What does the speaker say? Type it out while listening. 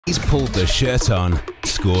He's pulled the shirt on,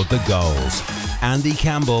 scored the goals. Andy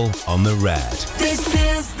Campbell on the Red. This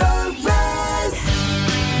is the Red.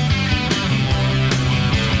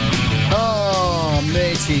 Oh,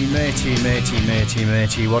 matey,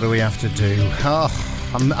 what do we have to do? Oh,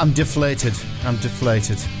 I'm deflated.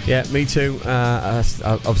 Yeah, me too.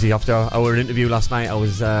 Obviously, after our interview last night, I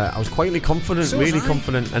was quietly confident,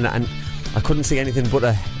 confident, and I couldn't see anything but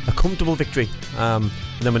a comfortable victory. And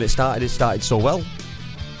then when it started so well.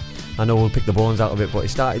 I know we'll pick the bones out of it, but it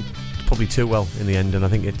started probably too well in the end, and I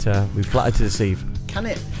think we flattered to deceive. Can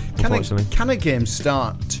a game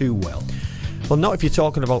start too well? Well, not if you're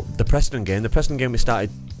talking about the Preston game. The Preston game, we started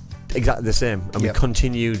exactly the same, and we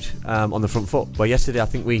continued on the front foot. But yesterday, I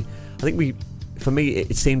think we, for me,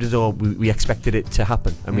 it seemed as though we expected it to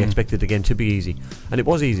happen, and we expected the game to be easy, and it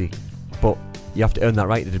was easy. But you have to earn that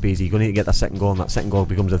right to be easy. You're going to need to get that second goal, and that second goal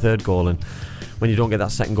becomes a third goal. And when you don't get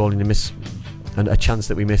that second goal and you miss, and a chance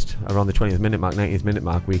that we missed around the 20th minute mark, 90th minute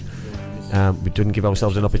mark, we didn't give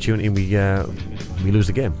ourselves an opportunity, and we lose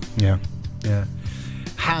the game. Yeah.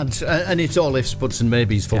 And it's all ifs, buts and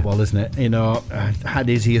maybes football, isn't it? You know, had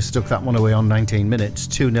Izzy stuck that one away on 19 minutes,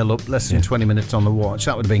 2-0 up, less than 20 minutes on the watch,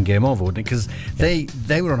 that would have been game over, wouldn't it? Because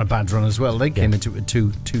they were on a bad run as well. They came into it with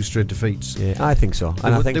two straight defeats. Yeah, I think so.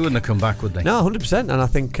 And I think they wouldn't have come back, would they? No, 100%. And I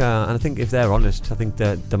think if they're honest, I think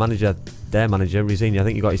their manager, Rizzini, I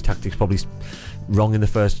think he got his tactics probably wrong in the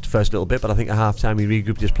first little bit, but I think at half time he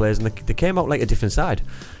regrouped his players and they came out like a different side,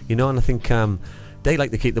 you know. And I think they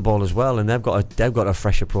like to keep the ball as well, and they've got a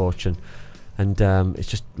fresh approach, and it's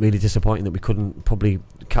just really disappointing that we couldn't probably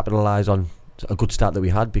capitalise on a good start that we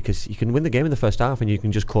had, because you can win the game in the first half and you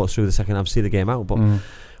can just course through the second half, see the game out, but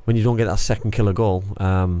when you don't get that second killer goal,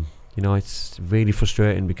 you know, it's really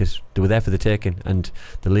frustrating, because they were there for the taking, and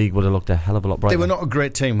the league would have looked a hell of a lot brighter. They were not a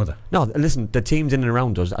great team, were they? No, listen, the teams in and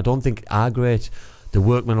around us, I don't think are great. The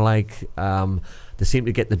workmanlike, they seem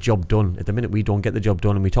to get the job done. At the minute, we don't get the job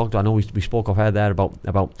done, and we talked. I know we spoke off air there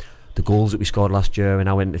about the goals that we scored last year and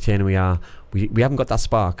how entertaining we are. We haven't got that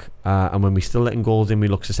spark, and when we're still letting goals in, we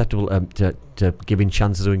look susceptible to giving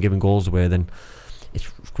chances or giving goals away. Then it's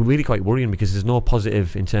really quite worrying, because there's no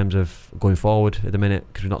positive in terms of going forward at the minute,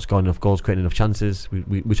 because we're not scoring enough goals, creating enough chances.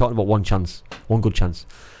 We're talking about one good chance.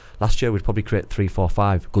 Last year we'd probably create 3, 4,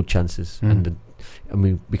 5 good chances, and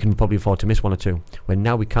we can probably afford to miss one or two, when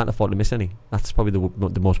now we can't afford to miss any. That's probably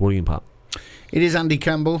the most worrying part. It is Andy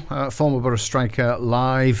Campbell, former Boro striker,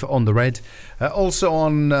 live on the Red, also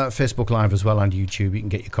on Facebook Live as well, and YouTube. You can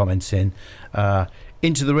get your comments in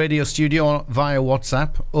into the radio studio via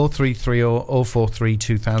WhatsApp 0330 043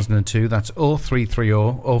 2002. That's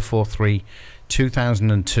 0330 043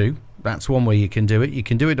 2002. That's one way you can do it. You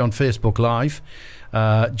can do it on Facebook Live,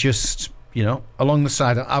 just, you know, along the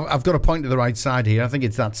side. I've got a point to the right side here. I think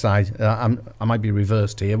it's that side. I might be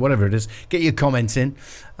reversed here. Whatever it is, get your comments in,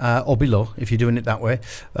 or below if you're doing it that way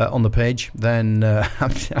on the page. Then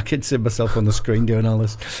I can see myself on the screen doing all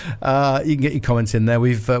this. You can get your comments in there.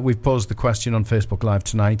 We've posed the question on Facebook Live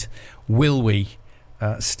tonight: will we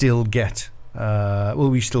still will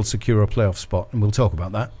we still secure a playoff spot? And we'll talk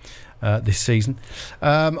about that this season, or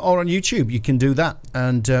on YouTube. You can do that,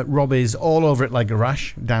 and Rob is all over it like a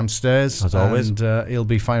rash downstairs, as always, and he'll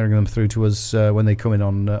be firing them through to us when they come in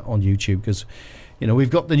on YouTube, because, you know, we've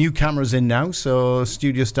got the new cameras in now, so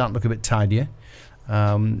studio's starting to look a bit tidier.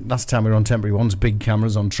 Last time we were on temporary ones, big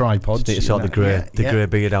cameras on tripods. You saw the grey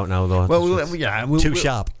beard out now, though. Well, too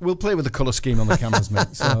sharp. We'll play with the colour scheme on the cameras,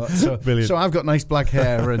 mate. So brilliant. So I've got nice black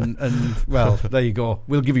hair, and well, there you go.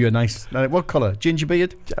 We'll give you a nice. What colour? Ginger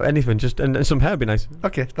beard? Anything, just and some hair would be nice.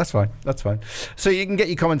 Okay, that's fine. So you can get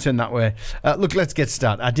your comments in that way. Look, let's get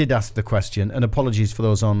started. I did ask the question, and apologies for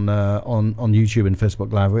those on YouTube and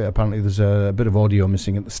Facebook Live. Apparently, there's a bit of audio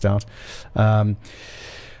missing at the start.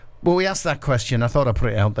 Well, we asked that question. I thought I'd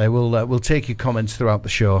put it out there. We'll take your comments throughout the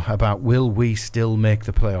show about, will we still make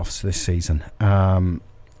the playoffs this season?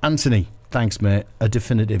 Anthony, thanks, mate. A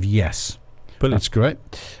definitive yes. Brilliant. That's great.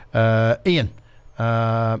 Ian,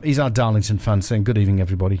 he's our Darlington fan, saying good evening,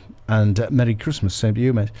 everybody, and Merry Christmas. Same to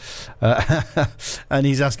you, mate. And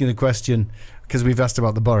he's asking the question, because we've asked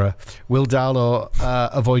about the Borough: will Darlow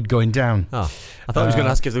avoid going down? Oh, I thought he was going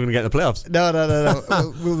to ask if they were going to get the playoffs.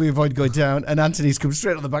 No. Will we avoid going down? And Anthony's come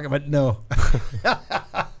straight on the back and went, no.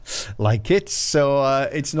 Like it. So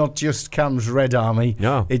it's not just Cam's RedArmy.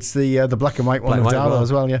 No. It's the black and white one of Darlow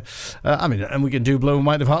as well, yeah. I mean, and we can do blue and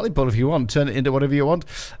white of Hartlepool if you want. Turn it into whatever you want.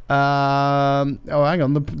 Hang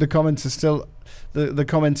on. The comments are still... The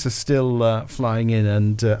comments are still flying in,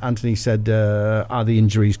 and Anthony said, are the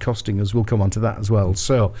injuries costing us? We'll come on to that as well.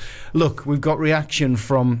 So, look, we've got reaction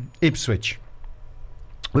from Ipswich.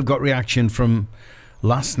 We've got reaction from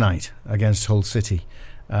last night against Hull City.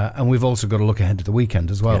 And we've also got to look ahead to the weekend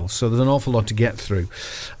as well. Yeah. So there's an awful lot to get through.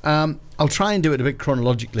 I'll try and do it a bit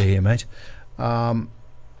chronologically here, mate.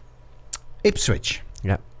 Ipswich.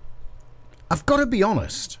 Yeah. I've got to be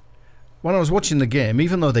honest. When I was watching the game,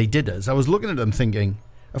 even though they did us, I was looking at them thinking,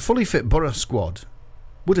 a fully fit Boro squad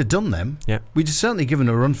would have done them. Yeah. We'd have certainly given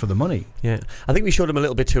a run for the money. Yeah, I think we showed them a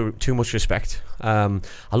little bit too much respect. I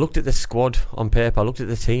looked at the squad on paper, I looked at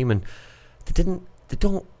the team, and they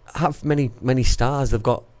don't have many stars. They've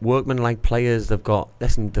got workman-like players. They've got they're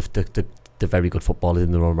very good footballers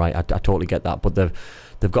in their own right. I totally get that, but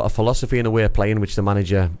they've got a philosophy and a way of playing which the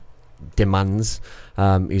manager demands.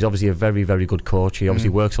 He's obviously a very, very good coach. He obviously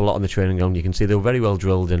works a lot on the training ground. You can see they're very well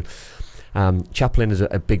drilled, and Chaplin is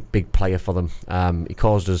a big player for them. He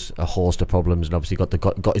caused us a host of problems, and obviously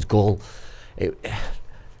got his goal.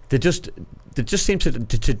 They just seem to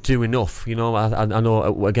do enough. You know, I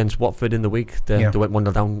know against Watford in the week they went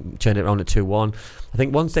 1-0 down, turned it around at 2-1. I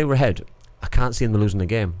think once they were ahead, I can't see them losing the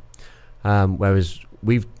game. Whereas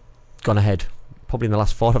we've gone ahead probably in the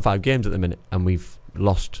last 4 or 5 games at the minute, and we've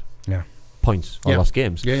lost points or lost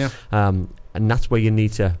games. And that's where you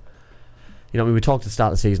need to. You know, we talked at the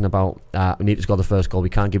start of the season about we need to score the first goal. We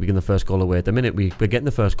can't give the first goal away. At the minute, we're getting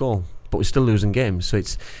the first goal, but we're still losing games. So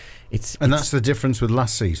that's the difference with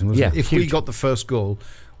last season, wasn't it? If we got the first goal,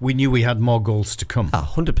 we knew we had more goals to come.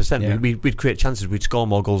 100%. Yeah. We'd create chances. We'd score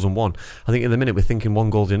more goals than one. I think at the minute we're thinking one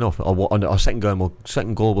goal's enough, or our second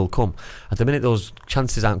goal will come. At the minute those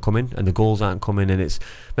chances aren't coming and the goals aren't coming, and it's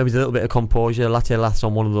maybe a little bit of composure. Latte-Lath's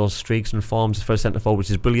on one of those streaks and forms for a centre forward, which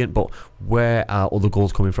is brilliant. But where are other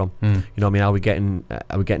goals coming from? You know what I mean? Are we getting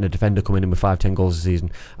a defender coming in with 5-10 goals a season?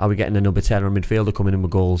 Are we getting a number 10 or a midfielder coming in with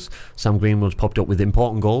goals? Sam Greenwood's popped up with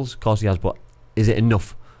important goals. Of course he has, but is it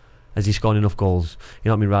enough? Has he scored enough goals? You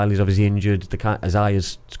know what I mean? Riley's obviously injured. Azai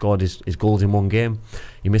has scored his goals in one game.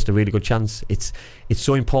 He missed a really good chance. It's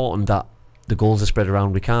so important that the goals are spread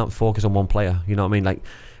around. We can't focus on one player. You know what I mean? Like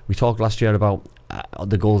we talked last year about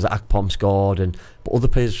the goals that Akpom scored, but other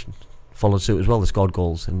players followed suit as well. They scored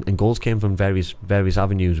goals, and goals came from various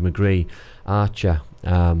avenues. McGree, Archer,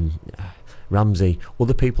 Ramsey.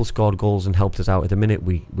 Other people scored goals and helped us out. At the minute,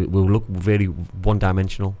 we look really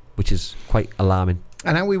one-dimensional, which is quite alarming.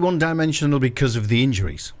 And are we one-dimensional because of the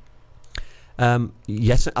injuries?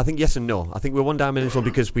 Yes, I think yes and no. I think we're one-dimensional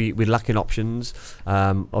because we're lacking options.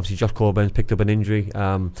 Obviously, Josh Coburn's picked up an injury.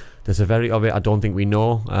 There's a very of it. I don't think we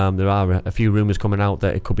know. There are a few rumours coming out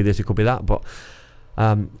that it could be this, it could be that. But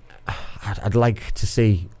I'd like to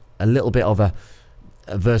see a little bit of a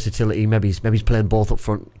versatility. Maybe he's playing both up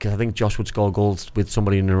front, because I think Josh would score goals with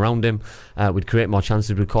somebody in and around him. We'd create more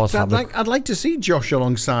chances. We'd cause havoc. I'd like to see Josh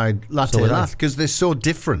alongside Latte-Lath, because they're so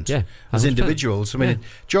different as individuals. I mean,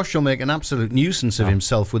 Josh will make an absolute nuisance of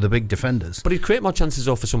himself with the big defenders, but he'd create more chances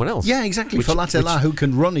though for someone else. Yeah, exactly. For Latte-Lath, who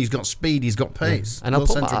can run, he's got speed, he's got pace. And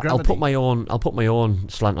I'll put my own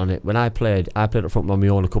slant on it. When I played up front on my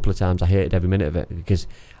own a couple of times. I hated every minute of it because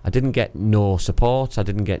I didn't get no support. I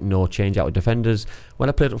didn't get no change out of defenders. When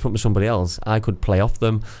I played up front with somebody else, I could play off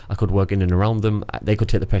them. I could work in and around them. They could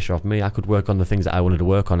take the pressure off me. I could work on the things that I wanted to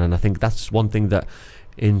work on. And I think that's one thing that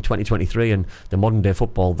in 2023 and the modern day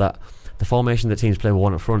football, that the formation that teams play with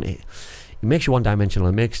one up front, it makes you one-dimensional.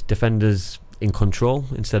 It makes defenders in control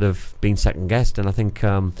instead of being second-guessed. And I think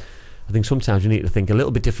sometimes you need to think a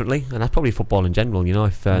little bit differently. And that's probably football in general. You know,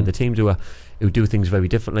 if the teams who do things very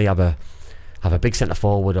differently have a big centre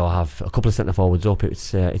forward or have a couple of centre forwards up,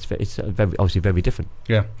 it's very, obviously very different.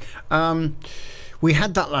 Yeah, we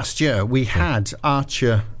had that last year. We had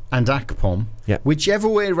Archer and Akpom. Yeah. Whichever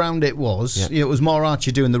way around it was, it was more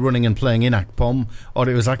Archer doing the running and playing in Akpom, or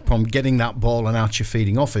it was Akpom getting that ball and Archer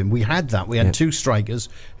feeding off him. We had that. We had two strikers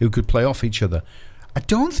who could play off each other. I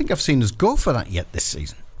don't think I've seen us go for that yet this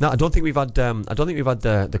season. No, I don't think we've had. I don't think we've had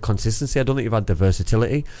the consistency. I don't think we've had the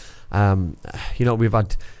versatility. You know, we've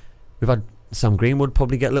had Sam Greenwood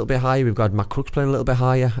probably get a little bit higher. We've got Matt Crooks playing a little bit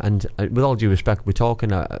higher, and with all due respect, we're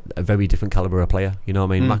talking a very different calibre of player. You know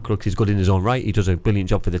what I mean? Matt Crooks is good in his own right. He does a brilliant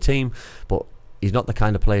job for the team, but he's not the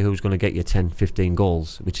kind of player who's going to get you 10, 15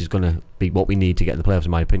 goals, which is going to be what we need to get in the playoffs,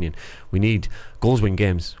 in my opinion. We need goals win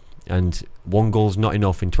games, and one goal's not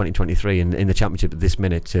enough in 2023 and in the championship at this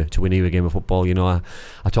minute to win either game of football. You know,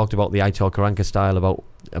 I talked about the Aitor Karanka style,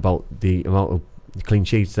 about the amount of clean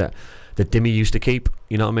sheets that Dimmy used to keep.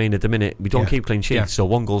 You know what I mean? At the minute, we don't keep clean sheets, so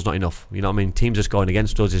one goal's not enough. You know what I mean? Teams are scoring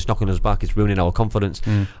against us, it's knocking us back, it's ruining our confidence,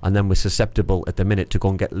 and then we're susceptible at the minute to go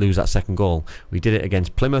and lose that second goal. We did it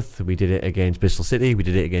against Plymouth, we did it against Bristol City, we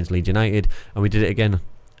did it against Leeds United, and we did it again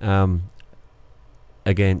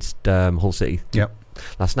against Hull City. Yep.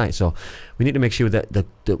 last night. So we need to make sure that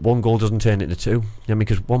that one goal doesn't turn into two.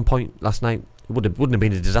 Because 1 point last night wouldn't have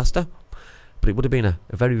been a disaster, but it would have been a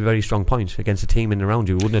very, very strong point against a team in and around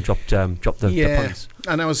you. We wouldn't have dropped the points.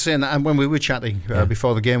 And I was saying that, and when we were chatting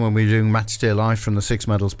before the game, when we were doing Match Day Live from the Six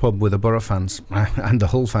Medals pub with the Boro fans and the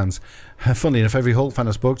Hull fans, funnily enough, every Hull fan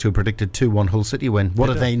I spoke to predicted 2-1 Hull City win. What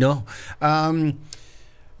do they know?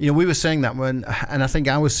 We were saying that and I think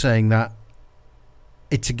I was saying that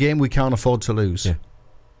it's a game we can't afford to lose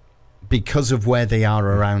because of where they are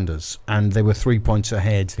around us, and they were 3 points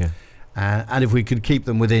ahead. Yeah. And if we could keep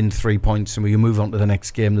them within 3 points and we move on to the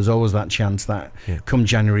next game, there's always that chance that come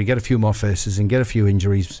January, get a few more faces and get a few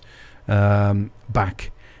injuries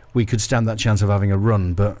back, we could stand that chance of having a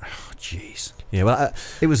run. But jeez,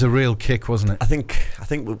 it was a real kick, wasn't it? I think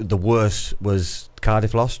the worst was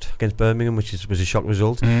Cardiff lost against Birmingham, which was a shock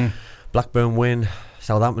result. Blackburn win,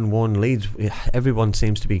 Southampton won, Leeds. Everyone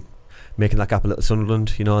seems to be making that gap a little. Sunderland,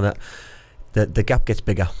 that the gap gets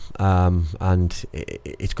bigger, and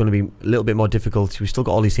it's going to be a little bit more difficult. We've still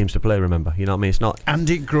got all these teams to play, remember. You know what I mean? It's not, and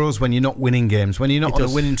it grows when you're not winning games. When you're not on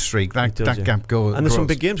a winning streak, that gap goes. And there's some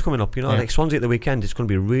big games coming up. Like Swansea at the weekend. It's going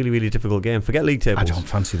to be a really, really difficult game. Forget league tables. I don't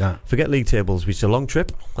fancy that. Forget league tables, which is a long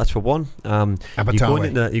trip. That's for one. You're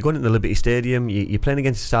going into Liberty Stadium. You're playing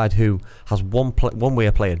against a side who has one way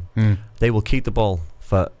of playing. They will keep the ball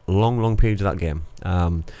for long periods of that game.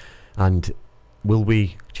 And will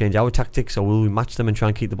we change our tactics, or will we match them and try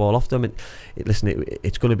and keep the ball off them?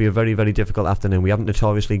 It's going to be a very, very difficult afternoon. We haven't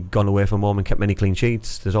notoriously gone away from home and kept many clean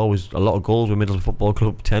sheets. There's always a lot of goals when Middlesbrough Football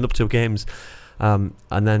Club turn up to games. And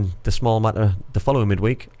then the small matter the following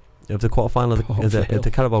midweek of the quarter-final of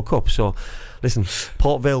the Carabao Cup. So listen,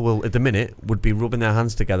 Port Vale will at the minute would be rubbing their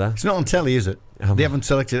hands together. It's not on telly, is it? They haven't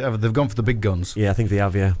selected ever. They've gone for the big guns. Yeah, I think they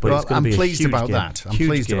have. Yeah, but it's going to be pleased a huge about game. that. I'm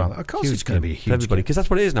pleased about that. Of course, it's going to be a huge everybody, because that's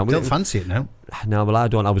what it is now. Don't fancy it now. No, well, I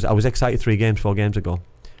don't. I was excited 4 games ago,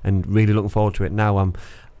 and really looking forward to it. Now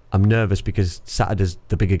I'm nervous because Saturday's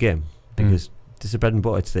the bigger game, because this is bread and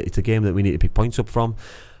butter. It's a game that we need to pick points up from.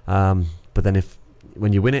 But then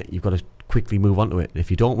when you win it, you've got to quickly move on to it. If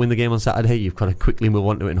you don't win the game on Saturday, you've got to quickly move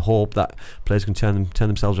on to it and hope that players can turn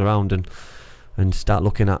themselves around and start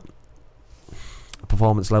looking at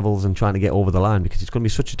performance levels and trying to get over the line, because it's going to be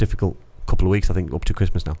such a difficult couple of weeks, I think, up to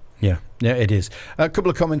Christmas now. Yeah, it is. A couple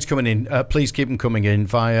of comments coming in. Please keep them coming in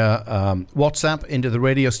via WhatsApp into the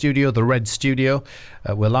radio studio, the Red Studio.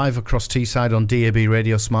 We're live across Teesside on DAB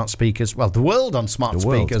radio, smart speakers. Well, the world on smart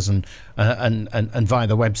speakers and via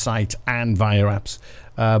the website and via apps.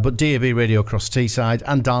 But DAB radio across Teesside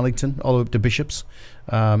and Darlington, all the way up to Bishops.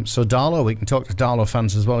 So Darlow, we can talk to Darlow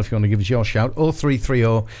fans as well if you want to give us your shout.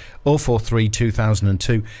 0330 043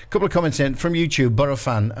 2002. A couple of comments in from YouTube. Borough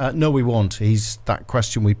fan, no we won't. He's that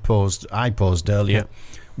question I posed earlier.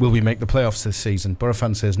 Will we make the playoffs this season? Borough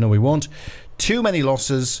fan says no we won't. Too many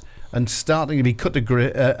losses and starting to be cut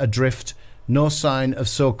adrift. No sign of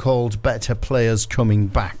so-called better players coming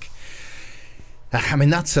back. I mean,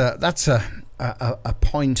 that's a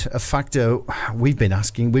point, a factor we've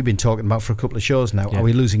been talking about for a couple of shows now. Are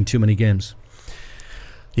we losing too many games?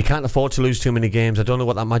 You can't afford to lose too many games. I don't know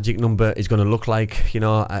what that magic number is going to look like.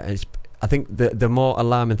 I think the more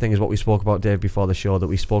alarming thing is what we spoke about, Dave, before the show, that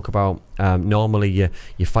we spoke about. Normally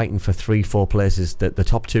you're fighting for 3-4 places, that the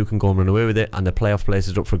top 2 can go and run away with it, and the playoff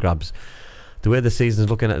places are up for grabs. The way the season's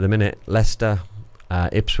looking at the minute, Leicester,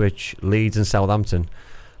 Ipswich, Leeds and Southampton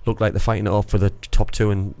look like they're fighting it up for the top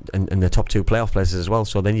 2 and the top 2 playoff places as well.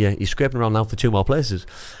 So then you're scraping around now for 2 more places,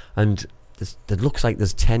 and it looks like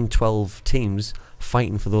there's 10-12 teams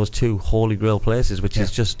fighting for those 2 holy grail places, which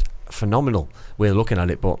is just a phenomenal way of looking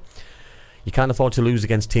at it. But you can't afford to lose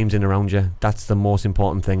against teams in and around you. That's the most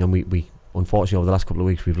important thing. And we unfortunately over the last couple of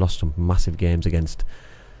weeks we've lost some massive games against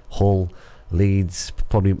Hull, Leeds,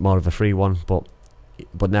 probably more of a free one.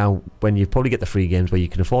 But now when you probably get the free games where you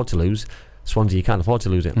can afford to lose, Swansea, you can't afford to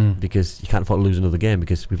lose it, because you can't afford to lose another game,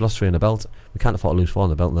 because we've lost 3 in the belt. We can't afford to lose 4 in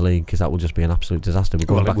the belt in the league, because that will just be an absolute disaster. We're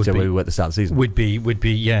going back to where we were at the start of the season. Would be,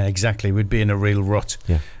 yeah, exactly. We'd be in a real rut.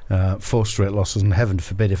 4 straight losses, and heaven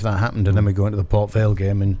forbid if that happened, and then we go into the Port Vale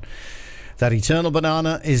game, and that eternal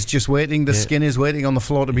banana is just waiting. The skin is waiting on the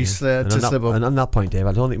floor to be slip up. And on that point, Dave,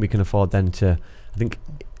 I don't think we can afford then to. I think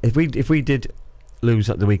if we did lose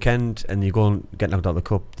at the weekend and you go and get knocked out of the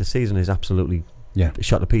cup, the season is absolutely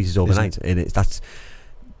shot to pieces overnight. That's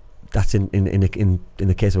in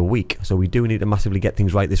the case of a week. So we do need to massively get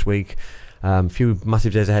things right this week. Few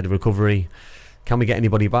massive days ahead of recovery. Can we get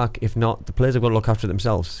anybody back? If not, the players have got to look after it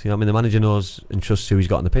themselves. The manager knows and trusts who he's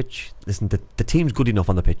got on the pitch. Listen, the team's good enough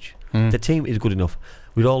on the pitch. The team is good enough.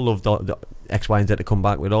 We'd all love the X, Y and Z to come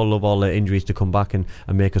back. We'd all love all the injuries to come back and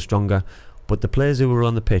make us stronger. But the players who are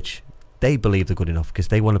on the pitch, they believe they're good enough because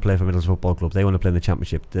they want to play for Middlesbrough Football Club. They want to play in the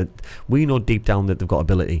Championship. We know deep down that they've got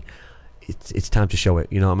ability. It's time to show it.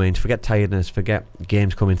 You know what I mean? Forget tiredness. Forget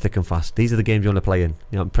games coming thick and fast. These are the games you want to play in.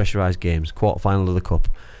 You know, pressurised games, quarter-final of the Cup.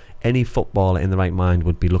 Any footballer in the right mind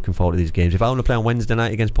would be looking forward to these games. If I want to play on Wednesday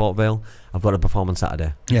night against Port Vale, I've got to perform on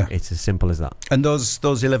Saturday. Yeah. It's as simple as that. And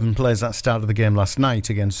those 11 players that started the game last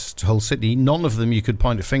night against Hull City, none of them you could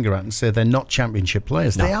point a finger at and say they're not Championship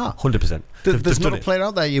players. No, they are. 100%. There's not a player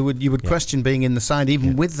out there you would question being in the side,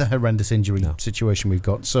 even with the horrendous injury situation we've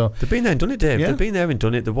got. So they've been there and done it, Dave. They've been there and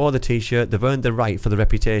done it. They wore the T-shirt. They've earned the right for the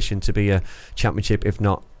reputation to be a Championship, if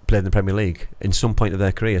not play in the Premier League in some point of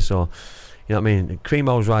their career. So, you know what I mean? Cream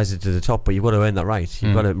always rises to the top, but you've got to earn that right.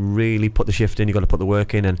 You've got to really put the shift in. You've got to put the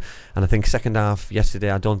work in. And I think second half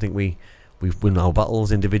yesterday, I don't think we've won our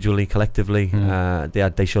battles individually, collectively.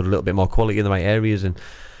 They showed a little bit more quality in the right areas, and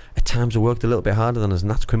at times they worked a little bit harder than us,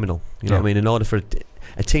 and that's criminal. You know what I mean? In order for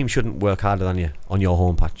a team shouldn't work harder than you on your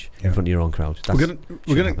home patch in front of your own crowd.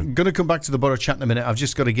 We're going to come back to the Boro chat in a minute. I've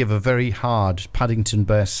just got to give a very hard Paddington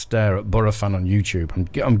Bear stare at Boro fan on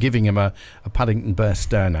YouTube. I'm giving him a Paddington Bear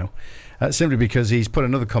stare now. Simply because he's put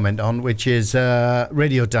another comment on, which is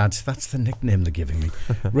Radio Dad. That's the nickname they're giving me.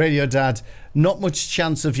 Radio Dad, not much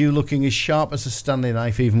chance of you looking as sharp as a Stanley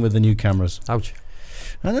knife, even with the new cameras. Ouch.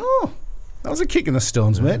 I know. That was a kick in the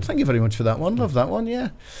stones, mate. Thank you very much for that one. Love that one, yeah.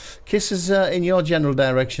 Kisses in your general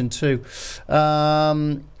direction too.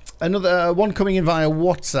 Another one coming in via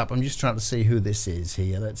WhatsApp. I'm just trying to see who this is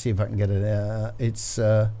here. Let's see if I can get it. It's,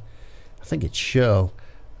 I think it's Shirl.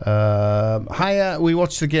 Hiya, we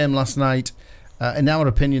watched the game last night. In our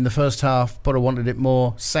opinion, the first half, Boro wanted it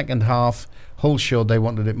more. Second half, Hull showed they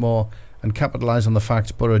wanted it more and capitalised on the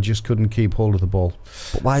fact Boro just couldn't keep hold of the ball.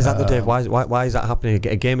 But why is that, though, Dave? Why is that happening?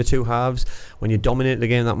 A game of two halves, when you dominate the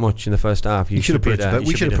game that much in the first half, you should have put it to bed.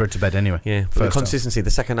 We should have put it to bed anyway. Yeah, for the consistency. The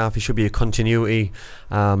second half, it should be a continuity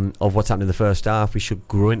of what's happening in the first half. We should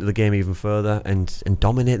grow into the game even further and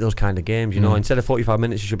dominate those kind of games. You know, instead of 45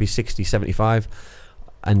 minutes, it should be 60, 75.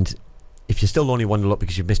 And if you're still only 1-0 up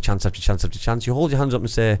because you've missed chance after chance after chance, you hold your hands up and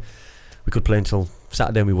say, we could play until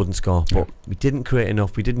Saturday and we wouldn't score. But we didn't create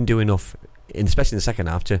enough, we didn't do enough, especially in the second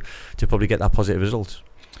half, to probably get that positive result.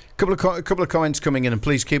 Couple of comments coming in, and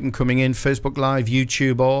please keep them coming in. Facebook Live,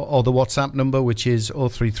 YouTube, or the WhatsApp number, which is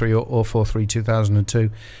 033 043 2002. You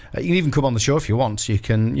can even come on the show if you want. You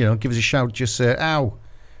can, give us a shout. Just say, ow,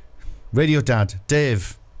 Radio Dad,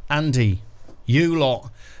 Dave, Andy, you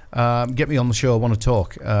lot. Get me on the show. I want to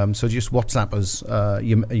talk. So just WhatsApp us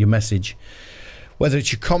your message, whether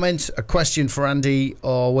it's your comment, a question for Andy,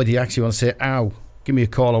 or whether you actually want to say, ow, give me a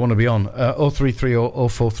call, I want to be on. 033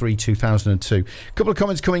 043 2002. A couple of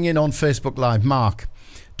comments coming in on Facebook Live. Mark,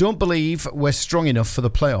 don't believe we're strong enough for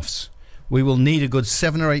the playoffs. We will need a good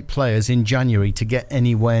 7 or 8 players in January to get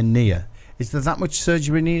anywhere near. Is there that much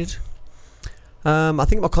surgery needed? I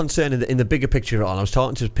think my concern in the bigger picture, and I was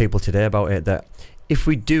talking to people today about it, that if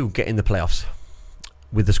we do get in the playoffs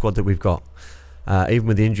with the squad that we've got, even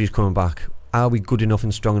with the injuries coming back, are we good enough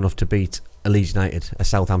and strong enough to beat a Leeds United, a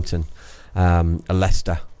Southampton, a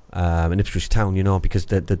Leicester, an Ipswich Town? Because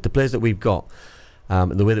the players that we've got,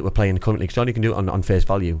 and the way that we're playing currently, because only can do it on face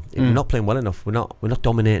value. We're not playing well enough. We're not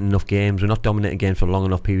dominating enough games. We're not dominating games for long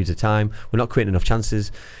enough periods of time. We're not creating enough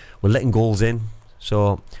chances. We're letting goals in.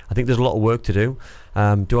 So I think there's a lot of work to do.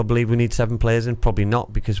 Do I believe we need 7 players in? Probably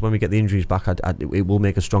not, because when we get the injuries back, it will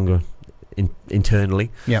make us stronger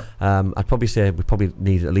internally. Yeah. I'd probably say we probably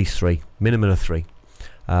need at least 3, minimum of 3.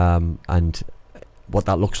 And what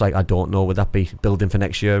that looks like, I don't know. Would that be building for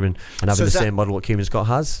next year and having the same model what Kieran Scott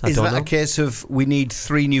has? I don't know. A case of we need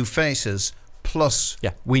 3 new faces? Plus,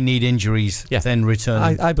 we need injuries then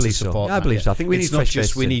returning. I believe to support so. I believe so. I think we need fresh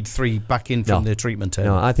faces. We need 3 back in from the treatment table.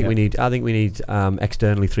 No, I think we need. I think we need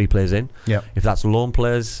externally 3 players in. Yeah. If that's loan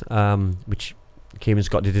players, which Kieran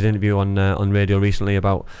Scott did an interview on radio recently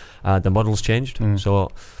about the model's changed.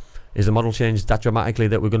 So is the model changed that dramatically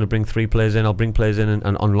that we're going to bring 3 players in? I'll bring players in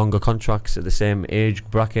and on longer contracts at the same age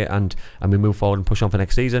bracket, and we move forward and push on for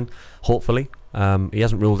next season. Hopefully, he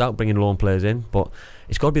hasn't ruled out bringing loan players in, but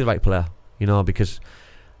it's got to be the right player. Because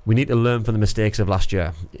we need to learn from the mistakes of last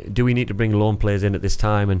year. Do we need to bring loan players in at this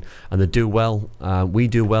time and they do well, we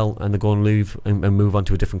do well, and they go and leave and move on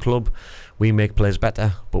to a different club? We make players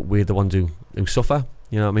better, but we're the ones who suffer.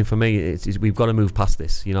 For me, it's we've got to move past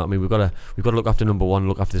this. We've got to look after number one,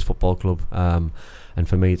 look after this football club. And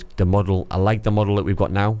for me, it's the model. I like the model that we've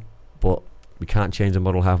got now, but we can't change the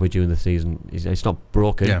model halfway during the season. It's not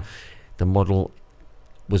broken. Yeah. The model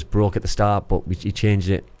was broke at the start, but we changed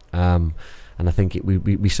it. And I think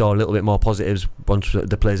we saw a little bit more positives once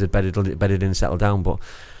the players had bedded in and settled down. But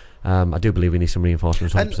I do believe we need some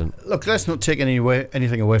reinforcements. 100%. And look, let's not take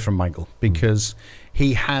anything away from Michael, because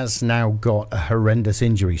he has now got a horrendous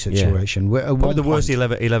injury situation. Probably the worst he'll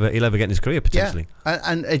ever get in his career, potentially. Yeah.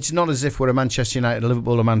 And it's not as if we're a Manchester United,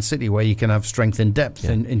 Liverpool or Man City where you can have strength in depth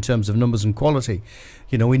in terms of numbers and quality.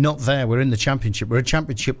 You know, we're not there. We're in the Championship. We're a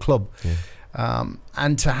Championship club. Yeah.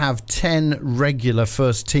 And to have 10 regular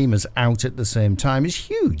first teamers out at the same time is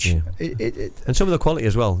huge. Yeah. And some of the quality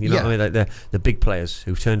as well. You know what I mean? Like the big players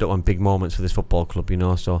who've turned up on big moments for this football club, you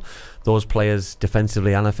know. So those players,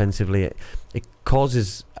 defensively and offensively, it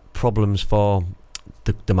causes problems for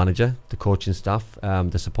the manager, the coaching staff,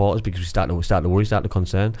 the supporters, because we start to worry, start to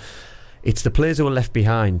concern. It's the players who are left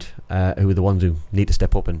behind who are the ones who need to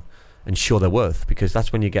step up and show their worth, because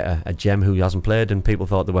that's when you get a gem who hasn't played and people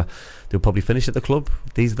thought they were probably finished at the club.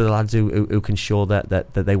 These are the lads who can show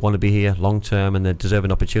that they want to be here long term and they deserve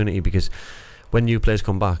an opportunity, because when new players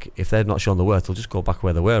come back, if they're not shown the worth, they'll just go back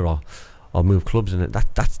where they were or move clubs, and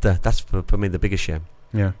that's for me the biggest shame.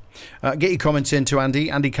 Yeah. Get your comments in to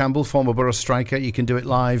Andy Campbell, former Boro striker. You can do it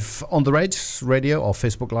live on the Red Radio or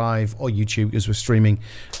Facebook Live or YouTube, because we're streaming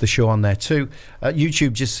the show on there too.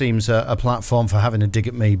 YouTube just seems a platform for having a dig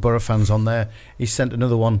at me. Boro fans on there. He sent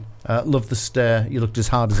another one. Love the stare. You looked as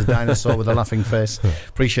hard as a dinosaur with a laughing face.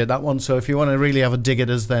 Appreciate that one. So if you want to really have a dig at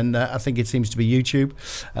us, then I think it seems to be YouTube.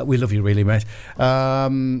 We love you really, mate. Or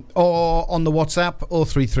on the WhatsApp,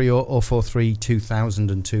 0330 043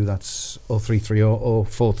 2002. That's 0330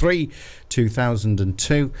 043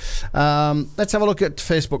 2002. Let's have a look at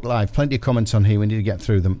Facebook Live. Plenty of comments on here. We need to get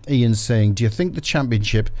through them. Ian's saying, do you think the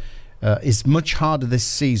Championship is much harder this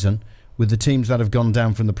season with the teams that have gone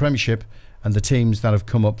down from the Premiership and the teams that have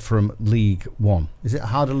come up from League One? Is it a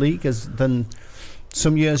harder league than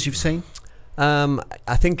some years you've seen?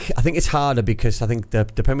 I think it's harder because I think the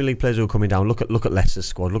Premier League players who are coming down. Look at Leicester's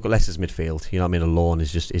squad. Look at Leicester's midfield. You know what I mean? Alone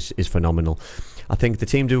is phenomenal. I think the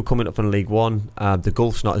teams who are coming up from League One, the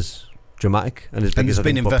gulf's not as dramatic and as big as there's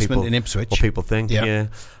been investment in Ipswich. What people think. Yeah.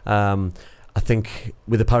 I think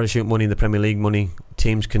with the parachute money and the Premier League money,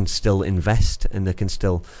 teams can still invest and they can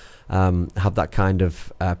still have that kind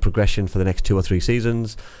of progression for the next 2 or 3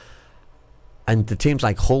 seasons. And the teams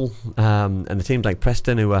like Hull and the teams like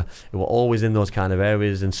Preston, who are always in those kind of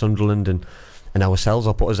areas, and Sunderland and ourselves,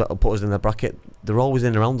 or put us in the bracket, they're always in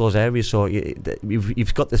and around those areas. So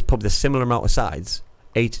you've got this probably the similar amount of sides,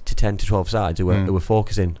 8 to 10 to 12 sides who are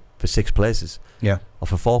focusing for 6 places, or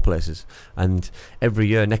for 4 places. And every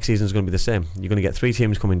year, next season is going to be the same. You're going to get 3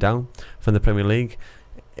 teams coming down from the Premier League.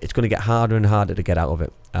 It's going to get harder and harder to get out of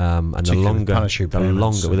it, and the longer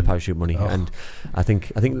with the parachute money. And I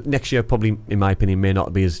think next year, probably in my opinion, may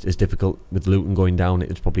not be as difficult with Luton going down.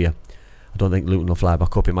 It's probably I don't think Luton will fly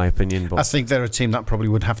back up, in my opinion. But I think they're a team that probably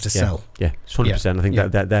would have to sell. Yeah, 100%. I think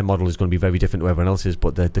that their model is going to be very different to everyone else's.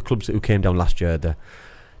 But the clubs who came down last year,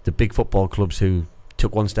 the big football clubs who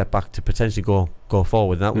took one step back to potentially go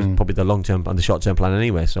forward, and that was probably the long term and the short term plan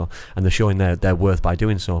anyway. So, and they're showing their worth by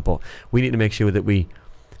doing so. But we need to make sure that we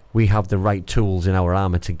have the right tools in our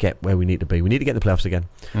armour to get where we need to be. We need to get in the playoffs again.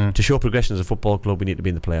 To show progression as a football club, we need to be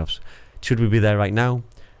in the playoffs. Should we be there right now?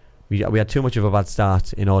 We had too much of a bad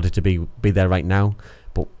start in order to be there right now,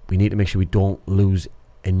 but we need to make sure we don't lose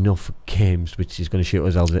enough games, which is going to shoot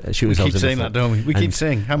ourselves in the foot. We keep saying that, don't we? We keep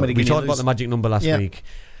saying how many. We talked about the magic number last week.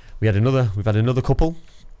 We've had another couple.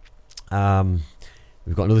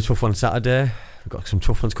 We've got another tough one Saturday. We've got some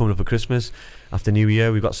tough ones coming up for Christmas. After New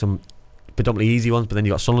Year, we've got some predominantly easy ones, but then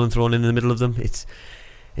you've got Sunderland thrown in the middle of them. It's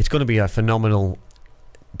going to be a phenomenal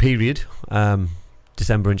period,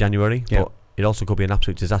 December and January, but it also could be an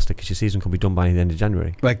absolute disaster because your season could be done by the end of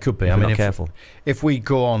January. Well, it could be. I mean, careful. If we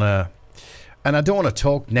go on and I don't want to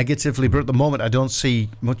talk negatively, but at the moment I don't see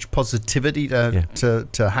much positivity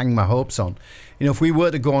to hang my hopes on. You know, if we were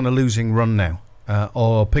to go on a losing run now,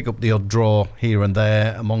 or pick up the odd draw here and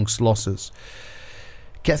there amongst losses,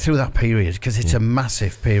 get through that period, because it's a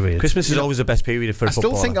massive period. Christmas is always the best period for a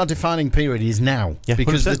footballer. I still think our defining period is now,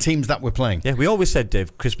 because of the teams that we're playing. Yeah, we always said,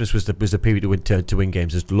 Dave, Christmas was the period to win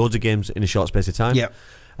games. There's loads of games in a short space of time,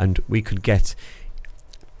 and we could get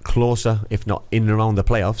closer, if not in and around the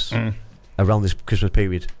playoffs, around this Christmas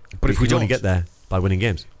period. But if we don't, only get there by winning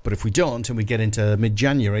games. But if we don't, and we get into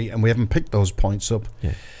mid-January and we haven't picked those points up,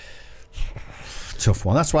 tough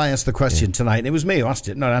one. That's why I asked the question tonight. And it was me who asked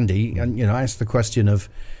it, not Andy. And I asked the question of,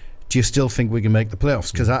 do you still think we can make the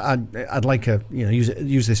playoffs? Because I'd like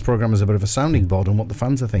use this program as a bit of a sounding board on what the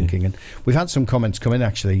fans are thinking. And we've had some comments come in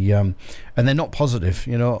actually, and they're not positive.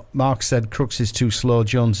 Mark said Crooks is too slow.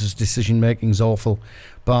 Jones's decision making is awful.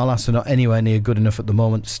 Barlas are not anywhere near good enough at the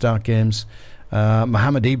moment to start games.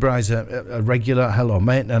 Mohamed Ibrahim's a regular. Hello,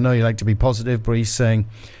 mate. I know you like to be positive, but he's saying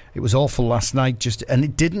It was awful last night, and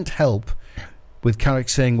it didn't help with Carrick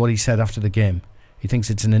saying what he said after the game. He thinks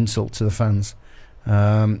it's an insult to the fans.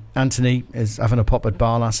 Anthony is having a pop at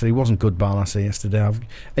Barlaser. He wasn't good Barlaser yesterday.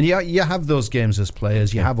 And you have those games as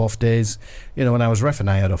players. You have off days. You know, when I was ref,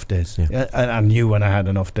 I had off days. Yeah. I knew when I had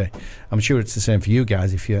an off day. I'm sure it's the same for you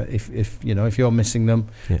guys. If you're missing them,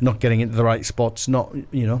 not getting into the right spots, not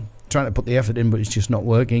trying to put the effort in, but it's just not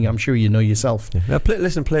working. I'm sure you know yourself. Yeah.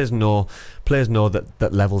 Listen, players know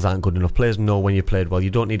that levels aren't good enough. Players know when you played well. You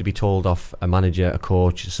don't need to be told off a manager, a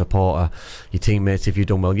coach, a supporter, your teammates if you've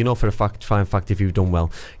done well. You know for a fine fact if you've done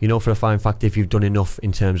well. You know for a fine fact if you've done enough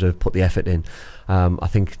in terms of put the effort in. I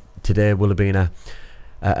think today will have been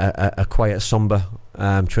a quiet, sombre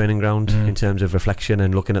training ground in terms of reflection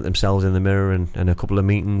and looking at themselves in the mirror and a couple of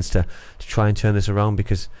meetings to try and turn this around,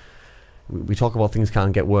 because we talk about things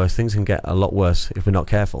can't get worse. Things can get a lot worse if we're not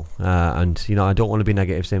careful. And I don't want to be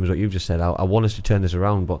negative, same as what you've just said. I want us to turn this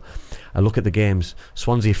around, but I look at the games.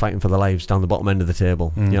 Swansea fighting for their lives down the bottom end of the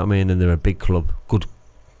table. You know what I mean? And they're a big club, good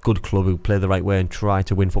club who play the right way and try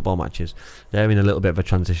to win football matches. They're in a little bit of a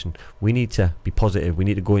transition. We need to be positive. We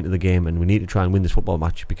need to go into the game and we need to try and win this football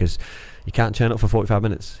match, because you can't turn up for 45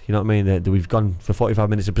 minutes. You know what I mean? We've gone for 45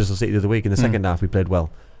 minutes at Bristol City the other week. In the second half, we played well,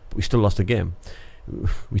 but we still lost the game.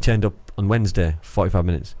 We turned up on Wednesday 45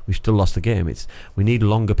 minutes, we still lost the game. We need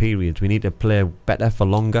longer periods. We need to play better for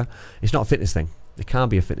longer. It's not a fitness thing. It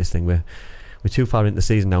can't be a fitness thing. We're too far into the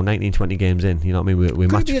season now, 19, 20 games in. You know what I mean? We're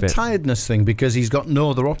match fit. Could it be a tiredness thing, because he's got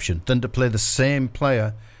no other option than to play the same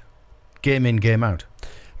player game in, game out?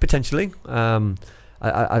 Potentially.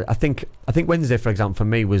 I think Wednesday, for example, for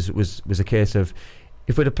me was a case of,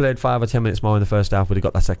 if we'd have played 5 or 10 minutes more in the first half, we'd have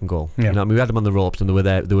got that second goal. Yeah. You know what I mean? We had them on the ropes and they were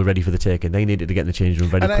there. They were ready for the taking. They needed to get in the change room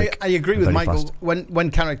very quick. I agree with Michael. Fast. When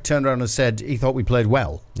Carrick turned around and said he thought we played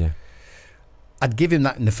well, I'd give him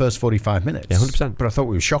that in the first 45 minutes. Yeah, 100%. But I thought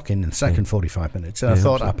we were shocking in the second 45 minutes. And I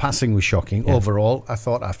thought 100%. Our passing was shocking overall. I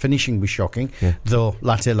thought our finishing was shocking, though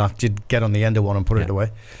Latte did get on the end of one and put it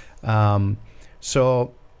away. I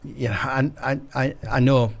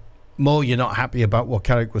know, Mo, you're not happy about what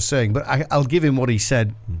Carrick was saying, but I'll give him what he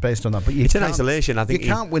said based on that. But it's in isolation. I think you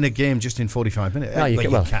can't win a game just in 45 minutes. No, you can.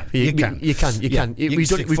 You can. We've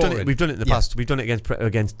done it in the past. We've done it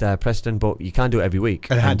against Preston, but you can't do it every week.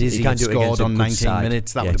 And had Izzy scored on 19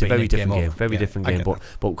 minutes, that would have been a very different game. Very different game. But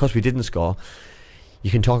because we didn't score, you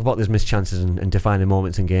can talk about those missed chances and defining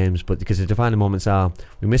moments in games. But because the defining moments are,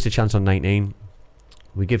 we missed a chance on 19,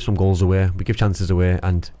 we give some goals away, we give chances away,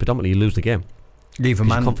 and predominantly you lose the game. Leave a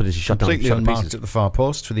man completely unmarked at the far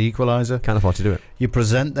post for the equaliser. Can't afford to do it. You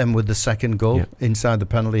present them with the second goal inside the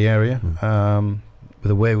penalty area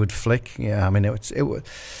with a wayward flick. Yeah, I mean there's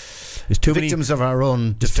too victims of our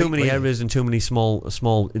own. There's too many errors and too many small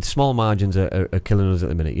margins are killing us at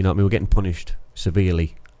the minute. You know what I mean? We're getting punished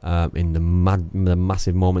severely in the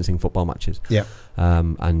massive moments in football matches. Yeah,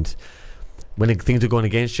 and when things are going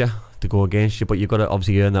against you, to go against you, but you've got to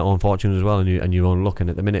obviously earn that own fortune as well, and your own luck. And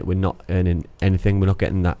at the minute, we're not earning anything. We're not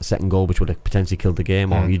getting that second goal, which would have potentially killed the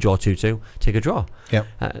game. Or you draw 2-2, take a draw. Yeah,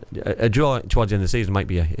 a draw towards the end of the season might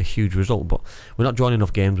be a huge result, but we're not drawing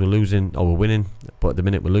enough games. We're losing or we're winning, but at the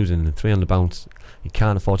minute we're losing. And 3 on the bounce, you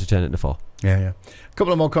can't afford to turn it into 4. Yeah. A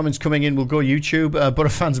couple of more comments coming in. We'll go YouTube. Boro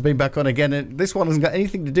fans have been back on again. And this one hasn't got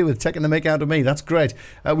anything to do with taking the make out of me. That's great.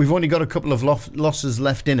 We've only got a couple of losses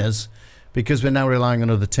left in us, because we're now relying on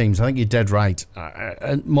other teams. I think you're dead right.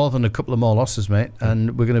 More than a couple of more losses, mate,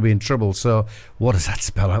 and we're going to be in trouble. So what does that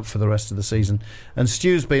spell out for the rest of the season? And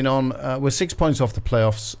Stu's been on. We're 6 points off the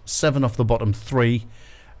playoffs, 7 off the bottom 3.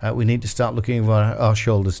 We need to start looking over our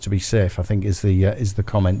shoulders to be safe, I think is the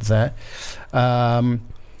comment there.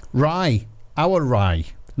 Rye, our Rye,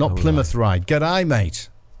 not Plymouth Rye. G'day, mate.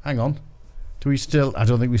 Hang on. Do we still? I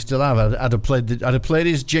don't think we still have. I'd have played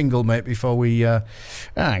his jingle, mate, before we.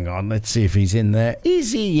 Hang on, let's see if he's in there.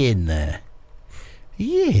 Is he in there?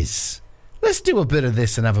 He is. Let's do a bit of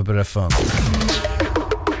this and have a bit of fun.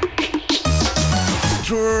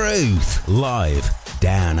 Truth live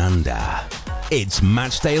down under. It's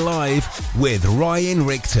Matchday Live with Ryan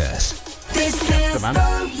Richter's. This is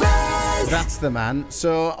the Red. That's the man.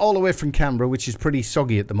 So all the way from Canberra, which is pretty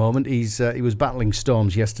soggy at the moment. He was battling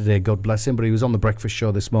storms yesterday, God bless him, but he was on the breakfast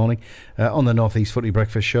show this morning, on the North East Footy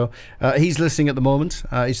Breakfast Show. He's listening at the moment.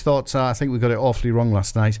 His thoughts are, I think we got it awfully wrong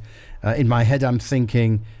last night. In my head, I'm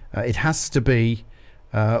thinking it has to be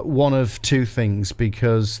one of two things,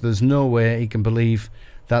 because there's no way he can believe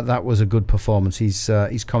that was a good performance.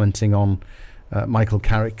 He's commenting on Michael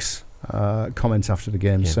Carrick's comments after the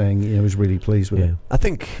game, saying he was really pleased with it. I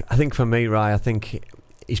think for me, Rye, I think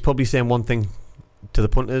he's probably saying one thing to the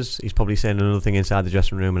punters, he's probably saying another thing inside the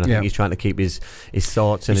dressing room, and I think he's trying to keep his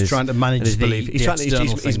thoughts and he's trying to manage his belief. He's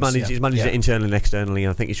managed it internally and externally,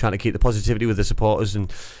 and I think he's trying to keep the positivity with the supporters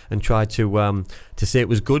and try to say it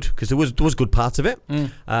was good, because there was good parts of it,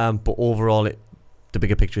 but overall the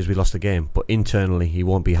bigger picture is we lost the game. But internally, he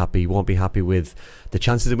won't be happy. He won't be happy with the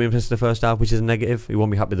chances that we missed in the first half, which is a negative. He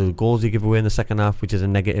won't be happy with the goals he gave away in the second half, which is a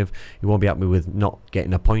negative. He won't be happy with not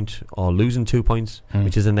getting a point or losing 2 points,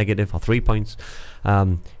 which is a negative, or 3 points.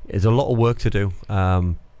 There's a lot of work to do,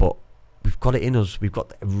 but we've got it in us. We've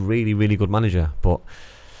got a really, really good manager, but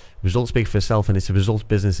results speak for itself, and it's a results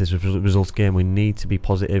business. It's a results game. We need to be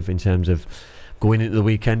positive in terms of going into the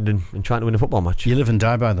weekend and trying to win a football match. You live and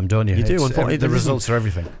die by them, don't you? You do. Unfortunately, the results are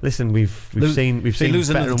everything. Listen, we've seen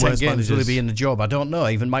losing better and 10 worse games. managers. Will he be in the job? I don't know.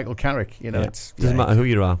 Even Michael Carrick, it doesn't matter who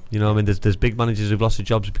you are. I mean, there's big managers who've lost their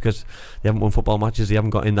jobs because they haven't won football matches. They haven't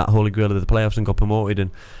got in that holy grail of the playoffs and got promoted. And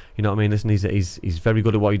you know what I mean? Listen, he's very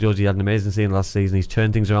good at what he does. He had an amazing season last season. He's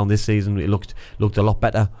turned things around this season. It looked a lot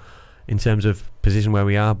better in terms of position where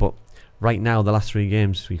we are. But right now, the last 3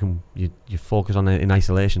 games, you focus on it in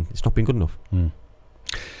isolation. It's not been good enough.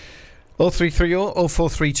 0330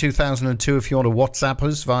 043 2002 if you want to WhatsApp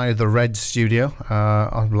us via the Red Studio.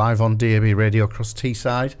 I'm live on DAB Radio across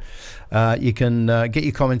Teesside. You can get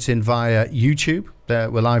your comments in via YouTube.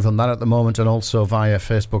 We're live on that at the moment, and also via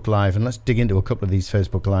Facebook Live. And let's dig into a couple of these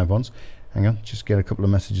Facebook Live ones. Hang on, just get a couple of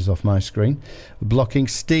messages off my screen. Blocking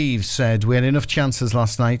Steve said, we had enough chances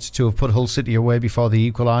last night to have put Hull City away before they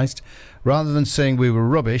equalised. Rather than saying we were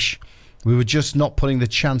rubbish, we were just not putting the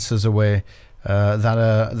chances away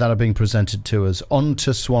that are being presented to us. On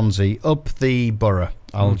to Swansea, up the Borough.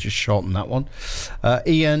 I'll just shorten that one.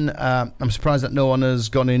 Ian, I'm surprised that no one has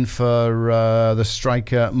gone in for the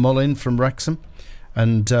striker Mullin from Wrexham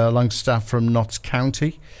and Longstaff from Notts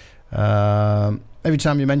County. Every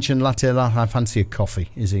time you mention latte, I fancy a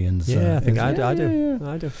coffee, is Ian's. I think I do.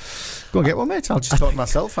 I do. Go and get one, mate. I'll just talk to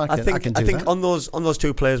myself. I think that. on those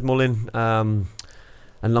 2 players, Mullin and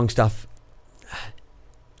Longstaff,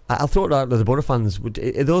 I'll throw it out to the Borough fans.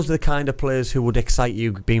 Are those the kind of players who would excite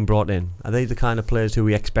you being brought in? Are they the kind of players who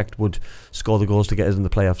we expect would score the goals to get us in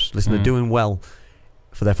the playoffs? Listen, they're doing well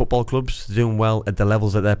for their football clubs. They're doing well at the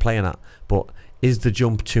levels that they're playing at. But is the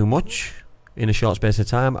jump too much in a short space of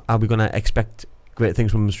time? Are we going to expect great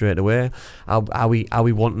things from them straight away? Are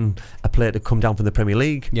we wanting a player to come down from the Premier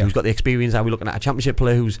League who's got the experience? Are we looking at a Championship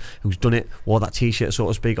player who's done it, wore that T-shirt, so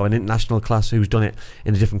to speak, or an international class who's done it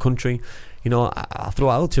in a different country? I'll throw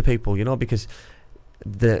it out to people, because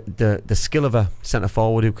the skill of a centre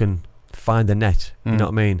forward who can find the net, you know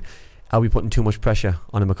what I mean? Are we putting too much pressure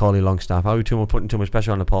on a Macaulay Longstaff? Are we putting too much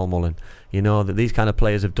pressure on a Paul Mullin? That these kind of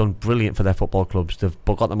players have done brilliant for their football clubs. They've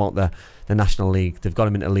got them out the National League. They've got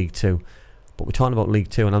them into League 2. But we're talking about League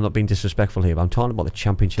 2, and I'm not being disrespectful here, but I'm talking about the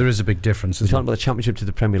Championship. There is a big difference. We're talking about the Championship to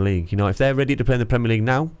the Premier League. If they're ready to play in the Premier League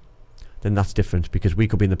now, then that's different, because we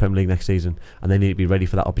could be in the Premier League next season, and they need to be ready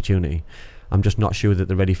for that opportunity. I'm just not sure that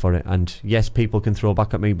they're ready for it. And yes, people can throw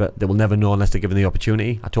back at me, but they will never know unless they're given the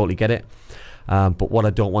opportunity. I totally get it. But what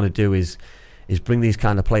I don't want to do is bring these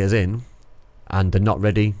kind of players in, and they're not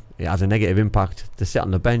ready. It has a negative impact. They sit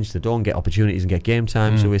on the bench. They don't get opportunities and get game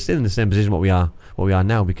time. So we're still in the same position what we are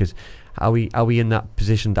now. Because are we in that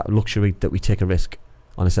position, that luxury that we take a risk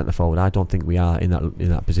on a centre forward? I don't think we are in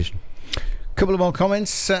that position. Couple of more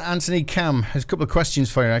comments. Anthony Cam has a couple of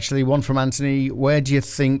questions for you, actually. One from Anthony. Where do you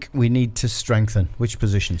think we need to strengthen? Which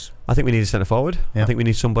positions? I think we need a centre forward. I think we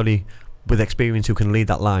need somebody with experience who can lead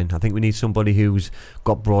that line. I think we need somebody who's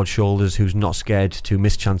got broad shoulders, who's not scared to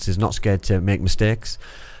miss chances, not scared to make mistakes.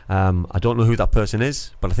 I don't know who that person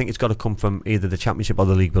is, but I think it's got to come from either the Championship or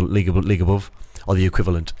the league above, or the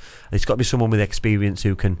equivalent. It's got to be someone with experience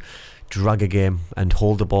who can drag a game and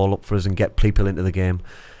hold the ball up for us and get people into the game.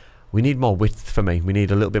 We need more width for me. We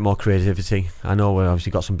need a little bit more creativity. I know we've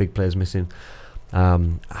obviously got some big players missing.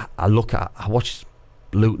 I watched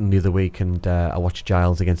Luton the other week, and I watched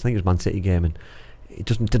Giles against, I think it was Man City game, and he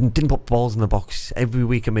didn't put balls in the box. Every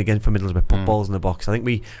week again for Middlesbrough, put balls in the box. I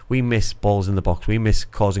think we miss balls in the box. We miss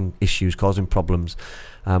causing issues, causing problems.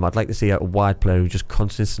 I'd like to see a wide player who just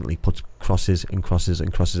consistently puts crosses and crosses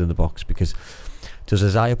and crosses in the box. Because does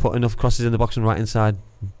Isaiah put enough crosses in the box on the right hand side?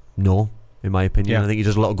 No, in my opinion. I think he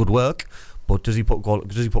does a lot of good work, but does he put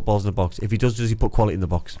balls in the box? If he does he put quality in the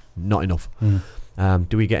box? Not enough.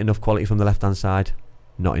 Do we get enough quality from the left hand side?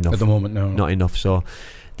 Not enough at the moment. No, not enough. So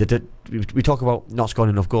we talk about not scoring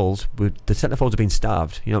enough goals. The centre forwards have been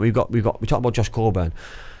starved. We talk about Josh Coburn.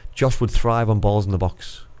 Josh would thrive on balls in the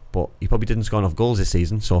box, but he probably didn't score enough goals this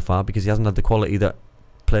season so far because he hasn't had the quality that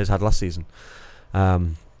players had last season.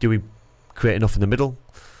 Do we create enough in the middle?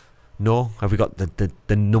 No. Have we got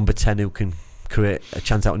the number 10 who can create a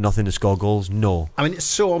chance out of nothing to score goals? No. I mean, it's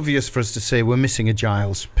so obvious for us to say we're missing a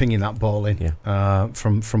Giles pinging that ball in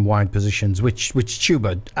from wide positions, which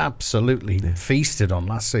Chuba absolutely feasted on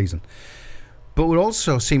last season. But we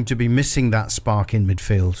also seem to be missing that spark in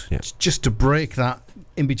midfield, just to break that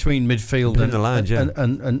in between midfield and the lines,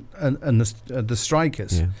 and the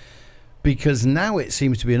strikers. Yeah. Because now it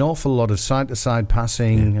seems to be an awful lot of side-to-side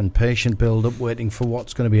passing and patient build-up, waiting for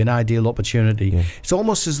what's going to be an ideal opportunity. Yeah. It's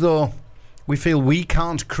almost as though we feel we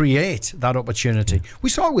can't create that opportunity. Yeah.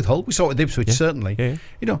 We saw it with Hull, we saw it with Ipswich, certainly. Yeah.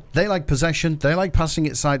 You know, they like possession, they like passing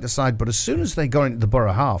it side to side, but as soon as they got into the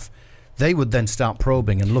Borough half, they would then start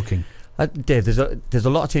probing and looking. Dave, there's a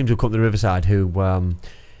lot of teams who come to the Riverside who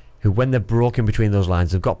when they're broken between those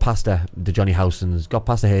lines, they've got past the Johnny Howsons, got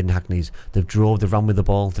past the Hayden Hackneys, they've run with the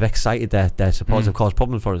ball, they've excited their supporters, have caused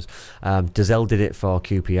problems for us. Dazelle did it for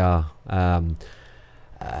QPR.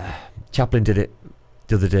 Chaplin did it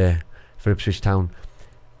the other day for Ipswich Town.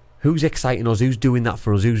 Who's exciting us? Who's doing that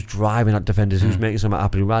for us? Who's driving at defenders? Who's making something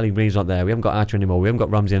happen? Riley Green's not there. We haven't got Archer anymore. We haven't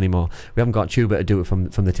got Ramsey anymore. We haven't got Chuba to do it from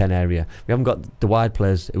the 10 area. We haven't got the wide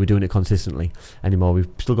players who are doing it consistently anymore. We've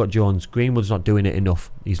still got Jones. Greenwood's not doing it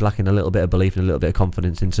enough. He's lacking a little bit of belief and a little bit of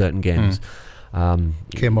confidence in certain games.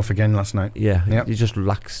 Came off again last night. Yeah, he just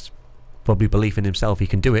lacks probably belief in himself. He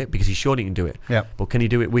can do it because he's sure he can do it. Yeah. But can he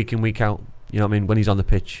do it week in, week out? You know what I mean? When he's on the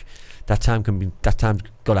pitch, that time's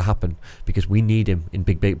got to happen because we need him in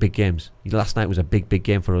big games. Last night was a big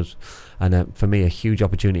game for us, and for me a huge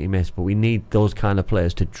opportunity missed. But we need those kind of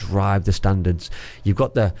players to drive the standards. You've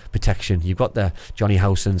got the protection, you've got the Johnny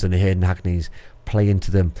Howsons and the Hayden Hackneys, play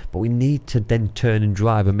into them, but we need to then turn and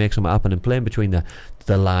drive and make something happen and play in between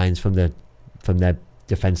the lines from their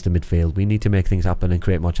defence to midfield. We need to make things happen and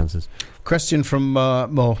create more chances. Question from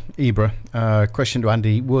Mo Ibra. Question to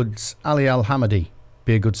Andy: would Ali Al Hamadi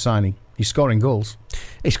be a good signing? He's scoring goals.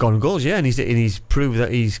 He's scoring goals, yeah, and he's proved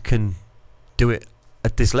that he can do it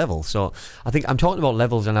at this level. So I think I'm talking about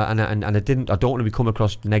levels, and I don't want to come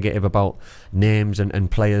across negative about names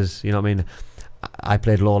and players. You know what I mean? I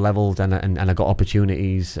played low levels and I got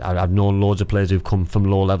opportunities. I've known loads of players who've come from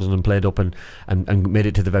low levels and played up and made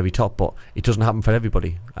it to the very top, but it doesn't happen for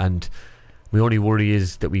everybody. And my only worry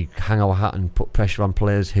is that we hang our hat and put pressure on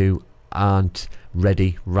players who aren't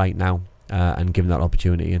ready right now and give them that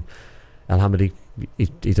opportunity. And Al Hamadi,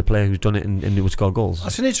 he's a player who's done it and he would score goals.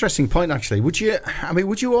 That's an interesting point, actually. Would you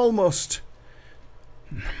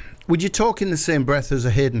talk in the same breath as a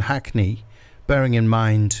Hayden Hackney, bearing in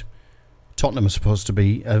mind Tottenham are supposed to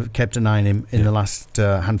be kept an eye on him in the last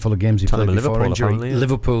handful of games he played before injury.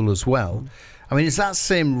 Liverpool as well. I mean, is that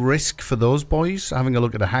same risk for those boys, having a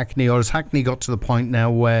look at a Hackney, or has Hackney got to the point now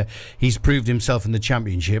where he's proved himself in the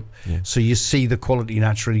Championship, so you see the quality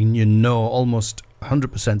naturally and you know almost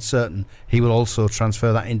 100% certain he will also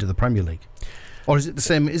transfer that into the Premier League? Or is it the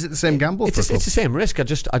same? Is it the same gamble? It's the same risk. I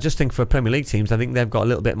just think for Premier League teams, I think they've got a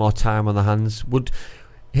little bit more time on their hands. Would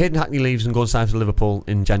Hayden Hackney leaves and goes and signs for Liverpool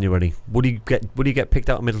in January, would he get picked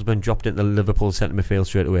out of Middlesbrough and dropped into Liverpool centre midfield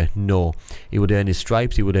straight away? No. He would earn his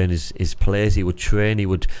stripes, he would earn his place, he would train, he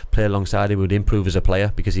would play alongside, he would improve as a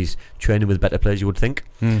player because he's training with better players, you would think.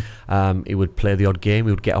 He would play the odd game,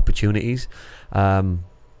 he would get opportunities. So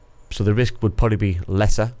the risk would probably be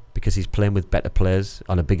lesser because he's playing with better players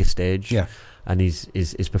on a bigger stage. Yeah. And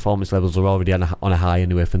his performance levels are already on a high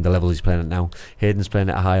anyway from the level he's playing at now. Hayden's playing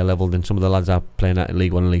at a higher level than some of the lads are playing at in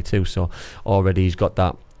League 1 and League 2, so already he's got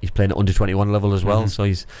that. He's playing at under 21 level as well, so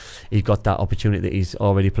he's got that opportunity that he's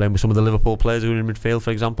already playing with some of the Liverpool players who are in midfield,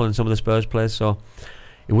 for example, and some of the Spurs players, so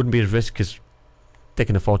it wouldn't be a risk because they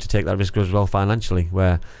can afford to take that risk as well financially,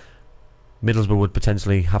 where Middlesbrough would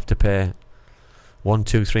potentially have to pay £1,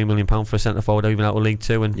 £2, £3 million for a centre forward even out of League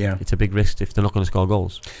 2, and it's a big risk if they're not going to score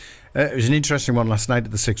goals. It was an interesting one last night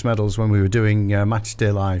at the Six Medals when we were doing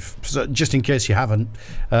Matchday Live. So just in case you haven't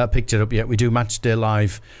picked it up yet, we do Matchday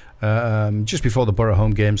Live just before the Borough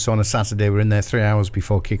home game. So on a Saturday, we're in there 3 hours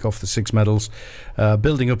before kick-off the Six Medals,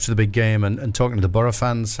 building up to the big game and talking to the Borough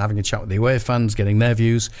fans, having a chat with the away fans, getting their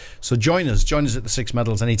views. So join us at the Six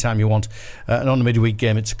Medals anytime you want. And on the midweek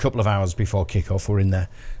game, it's a couple of hours before kick-off. We're in there.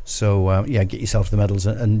 So get yourself the medals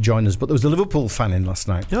and join us. But there was a Liverpool fan in last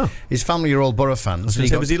night. Yeah. His family are all Borough fans.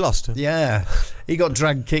 Was he lost? Yeah, he got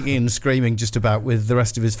dragged kicking and screaming just about with the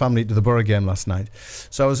rest of his family to the Borough game last night.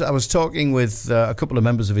 So I was talking with a couple of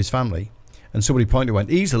members of his family, and somebody pointed, went,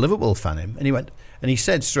 he's a Liverpool fan, him, and he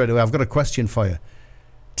said straight away, I've got a question for you.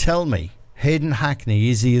 Tell me, Hayden Hackney,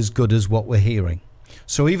 is he as good as what we're hearing?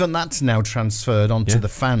 So even that's now transferred onto the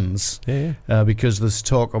fans, because there's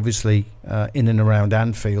talk, obviously, in and around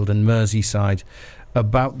Anfield and Merseyside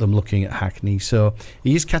about them looking at Hackney. So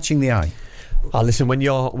he is catching the eye. Oh, listen, when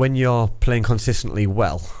you're playing consistently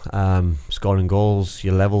well, scoring goals,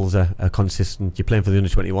 your levels are consistent. You're playing for the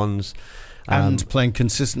under-21s. And playing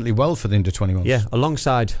consistently well for the under-21s. Yeah,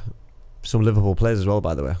 alongside some Liverpool players as well,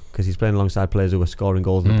 by the way, because he's playing alongside players who are scoring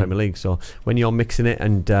goals in the Premier League. So when you're mixing it,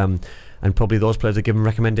 and probably those players are giving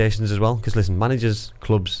recommendations as well, because listen, managers,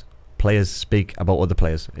 clubs, players speak about other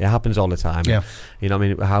players. It happens all the time. Yeah. You know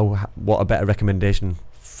what I mean? What a better recommendation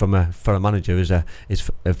for a manager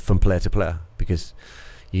is from player to player, because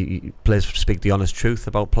players speak the honest truth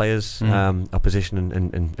about players, opposition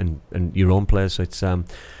and your own players. So it's I'm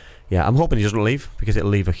hoping he doesn't leave, because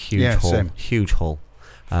it'll leave a huge hole.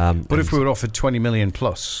 But if we were offered 20 million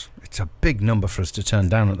plus, it's a big number for us to turn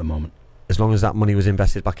down at the moment. As long as that money was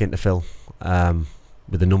invested back into Phil,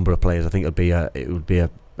 with a number of players, I think it would be a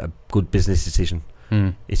good business decision.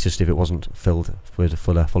 It's just if it wasn't filled with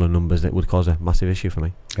full of numbers, it would cause a massive issue for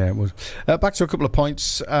me. Yeah, it would. Back to a couple of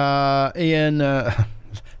points. Ian,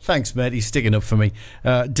 thanks, mate. He's sticking up for me.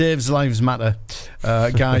 Dave's lives matter.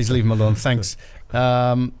 Guys, leave him alone. Thanks.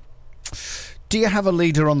 Do you have a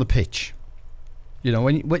leader on the pitch? You know,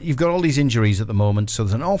 when you've got all these injuries at the moment, so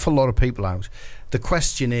there's an awful lot of people out. The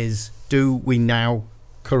question is, do we now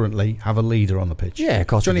currently have a leader on the pitch? Yeah, of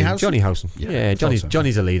course. Johnny Howson. Yeah,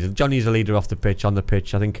 Johnny's a leader. Johnny's a leader off the pitch, on the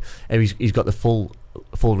pitch. I think he's got the full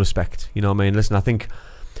respect. You know what I mean? Listen, I think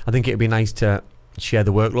it'd be nice to share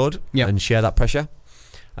the workload and share that pressure.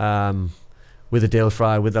 With the Dale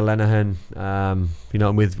Fry, with the Lenihan,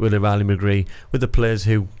 with the Riley McGree, with the players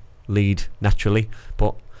who lead naturally.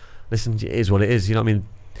 But listen, it is what it is. You know what I mean?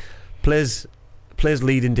 Players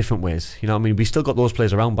lead in different ways. You know what I mean? We still got those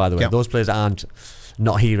players around, by the way. Those players aren't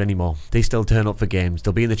not here anymore. They still turn up for games.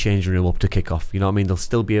 They'll be in the changing room up to kick off. You know what I mean? They'll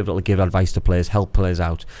still be able to give advice to players, help players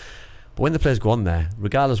out. But when the players go on there,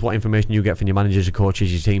 regardless what information you get from your managers, your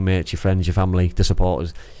coaches, your teammates, your friends, your family, the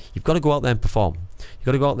supporters, you've got to go out there and perform. You've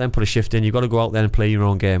got to go out there and put a shift in. You've got to go out there and play your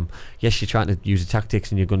own game. Yes, you're trying to use the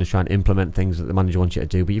tactics and you're going to try and implement things that the manager wants you to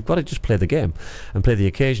do, but you've got to just play the game and play the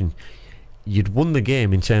occasion. You'd won the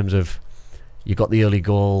game in terms of you got the early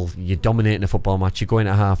goal, you're dominating a football match, you're going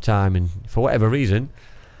at half time, and for whatever reason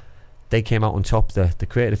they came out on top. They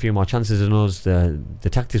created a few more chances than us. The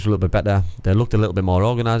tactics were a little bit better. They looked a little bit more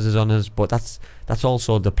organised on us, but that's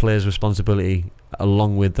also the players' responsibility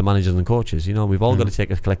along with the managers and coaches. You know, we've all got to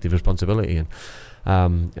take a collective responsibility,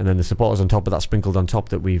 and then the supporters on top of that, sprinkled on top,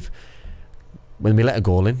 that when we let a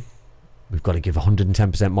goal in, we've got to give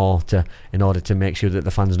 110% more in order to make sure that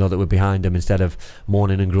the fans know that we're behind them, instead of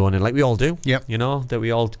moaning and groaning like we all do. You know, that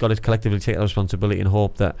we all got to collectively take that responsibility and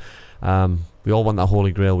hope that we all want that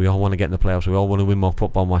holy grail. We all want to get in the playoffs. We all want to win more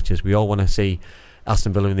football matches. We all want to see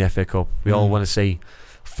Aston Villa in the FA Cup. We all want to see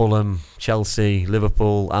Fulham, Chelsea,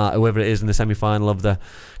 Liverpool, whoever it is in the semi-final of the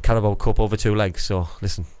Carabao Cup over 2 legs. So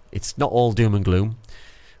listen, it's not all doom and gloom.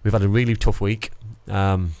 We've had a really tough week,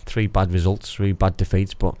 3 bad results, 3 bad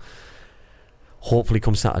defeats, but hopefully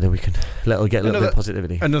come Saturday we can get a little bit of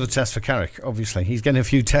positivity. Another test for Carrick, obviously. He's getting a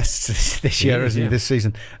few tests this year, isn't he, this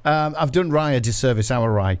season. I've done Rye a disservice,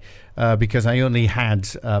 our Rye, because I only had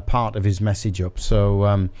part of his message up.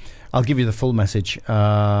 So I'll give you the full message.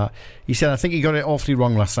 He said, I think he got it awfully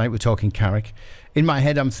wrong last night. We're talking Carrick. In my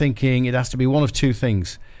head, I'm thinking it has to be one of 2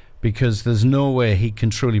 things, because there's no way he can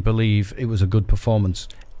truly believe it was a good performance.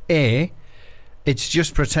 A, it's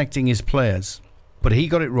just protecting his players. But he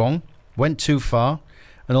got it wrong, went too far,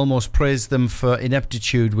 and almost praised them for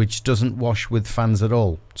ineptitude, which doesn't wash with fans at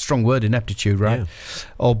all. Strong word, ineptitude, right? Yeah.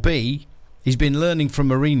 Or B, he's been learning from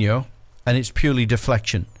Mourinho, and it's purely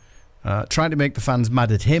deflection. Trying to make the fans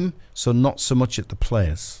mad at him, so not so much at the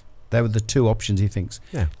players. There were the 2 options, he thinks.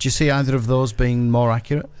 Yeah. Do you see either of those being more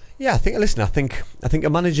accurate? Yeah, I think a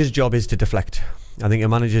manager's job is to deflect. I think a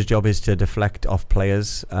manager's job is to deflect off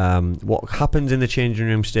players. What happens in the changing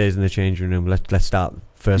room stays in the changing room. Let's start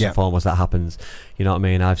first and foremost. That happens. You know what I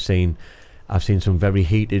mean? I've seen some very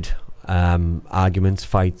heated arguments,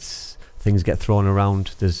 fights. Things get thrown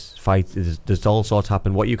around. There's fights. There's all sorts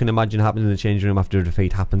happen. What you can imagine happens in the changing room after a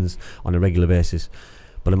defeat happens on a regular basis.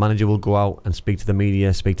 But a manager will go out and speak to the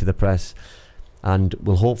media, speak to the press, and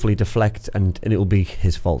will hopefully deflect, and it will be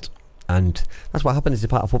his fault. And that's what happens. It's a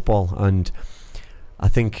part of football. And I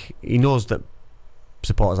think he knows that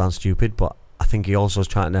supporters aren't stupid, but I think he also is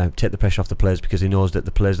trying to take the pressure off the players, because he knows that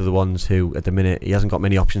the players are the ones who, at the minute, he hasn't got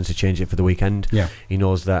many options to change it for the weekend. Yeah. He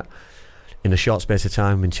knows that in a short space of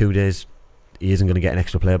time, in 2 days, he isn't going to get an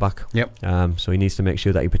extra player back. Yep. So he needs to make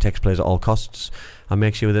sure that he protects players at all costs and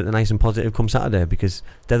make sure that they're nice and positive come Saturday, because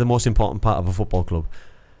they're the most important part of a football club.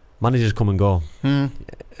 Managers come and go,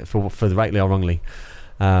 for rightly or wrongly.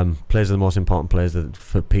 Players are the most important players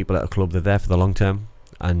for people at a club. They're there for the long term,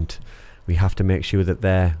 and we have to make sure that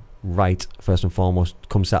they're right first and foremost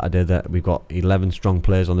come Saturday, that we've got 11 strong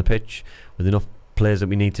players on the pitch with enough players that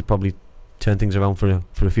we need to probably turn things around for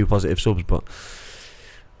a few positive subs. But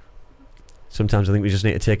sometimes I think we just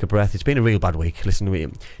need to take a breath. It's been a real bad week. Listen to me,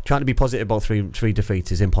 trying to be positive about three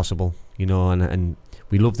defeats is impossible, and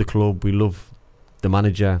we love the club, we love the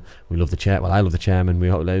manager, we love the chair. Well, I love the chairman.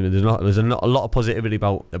 There's a lot of positivity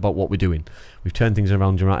about what we're doing. We've turned things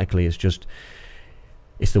around dramatically. It's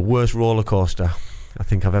the worst roller coaster I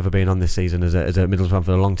think I've ever been on this season as a Middlesbrough fan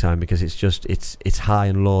for a long time, because it's high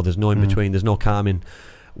and low. There's no in between. There's no calming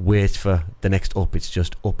wait for the next up. It's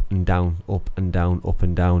just up and down, up and down, up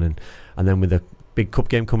and down, and then with a big cup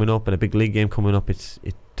game coming up and a big league game coming up, it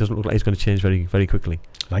doesn't look like it's going to change very, very quickly.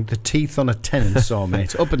 Like the teeth on a tenant saw,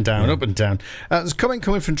 mate. Up and down, up and down. There's a comment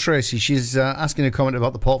coming from Tracy. She's asking a comment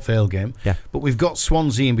about the Port Vale game. Yeah. But we've got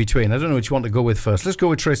Swansea in between. I don't know which one to go with first. Let's go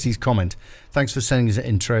with Tracy's comment. Thanks for sending us it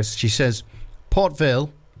in, Trace. She says, Port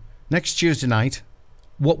Vale, next Tuesday night,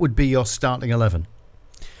 what would be your starting 11?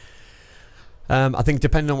 I think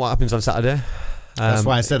depending on what happens on Saturday. That's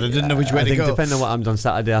why I said I didn't know which way to go. I think depending on what happens on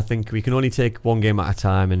Saturday, I think we can only take one game at a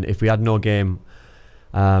time, and if we had no game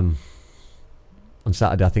on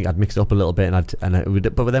Saturday, I think I'd mix it up a little bit,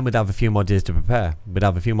 but then we'd have a few more days to prepare. We'd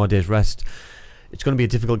have a few more days rest. It's going to be a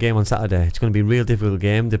difficult game on Saturday. It's going to be a real difficult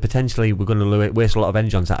game. Potentially we're going to waste a lot of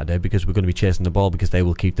energy on Saturday because we're going to be chasing the ball, because they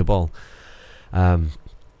will keep the ball.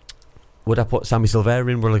 Would I put Sammy Silvera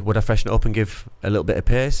in? Would I freshen it up and give a little bit of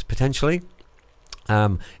pace? Potentially.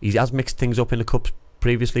 He has mixed things up in the cups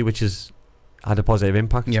previously, which has had a positive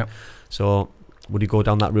impact. Yeah. So would he go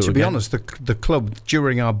down that route To be again? honest, the club,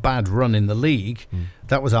 during our bad run in the league,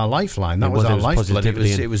 that was our lifeline. That was our lifeblood.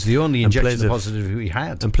 It was the only injection of positivity we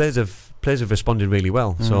had. And players have responded really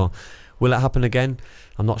well. So will it happen again?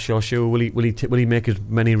 I'm not sure. Will he make as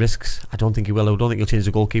many risks? I don't think he will. I don't think he'll change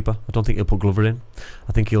the goalkeeper. I don't think he'll put Glover in.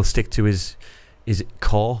 I think he'll stick to his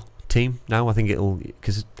core team now. I think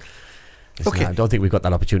because I don't think we've got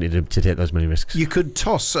that opportunity to take those many risks. You could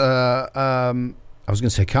toss. I was going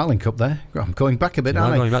to say Carling Cup there. I'm going back a bit,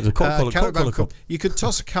 aren't I? Going back to the Carabao Cup. You could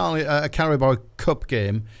toss a Carabao Cup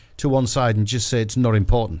game to one side and just say it's not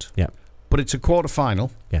important. Yeah. But it's a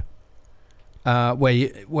quarter-final. Yeah.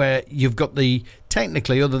 Where you've got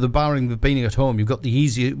technically, other than barring the being at home, you've got the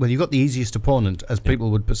easiest opponent, as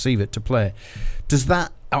people would perceive it, to play.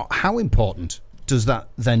 How important does that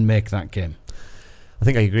then make that game? I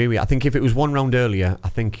think I agree with you. I think if it was one round earlier, I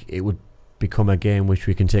think it would become a game which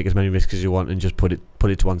we can take as many risks as you want and just put it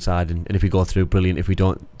to one side, and if we go through, brilliant. If we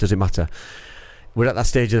don't, does it matter? We're at that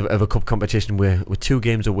stage of a cup competition where we're 2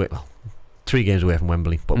 games away, 3 games away from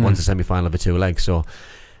Wembley, but one's a semi-final of a 2 legs. So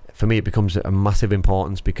for me it becomes a massive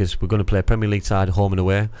importance, because we're going to play a Premier League side home and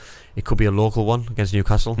away. It could be a local one against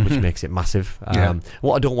Newcastle, which makes it massive.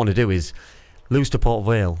 What I don't want to do is lose to Port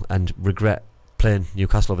Vale and regret playing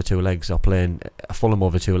Newcastle over 2 legs, or playing a Fulham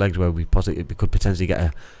over 2 legs, where we could potentially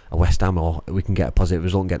get a West Ham, or we can get a positive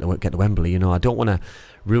result and get to Wembley. I don't want to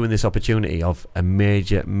ruin this opportunity of a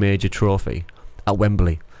major trophy at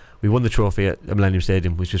Wembley. We won the trophy at the Millennium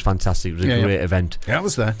Stadium, which was fantastic. It was a great event. Yeah, I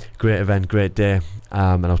was there. Great event, great day.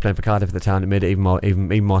 And I was playing for Cardiff at the time. It made it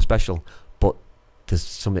even more special. But there's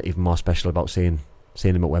something even more special about seeing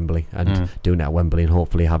them at Wembley and doing it at Wembley, and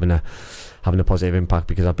hopefully having a positive impact,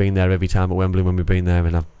 because I've been there every time at Wembley when we've been there,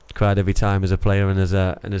 and I've cried every time as a player and as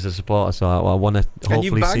a supporter. So I want to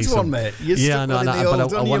hopefully see some. Mate. But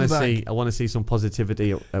I want to see some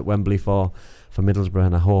positivity at Wembley for Middlesbrough,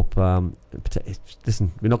 and I hope.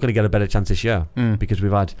 Listen, we're not going to get a better chance this year because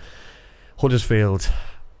we've had Huddersfield,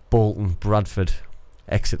 Bolton, Bradford,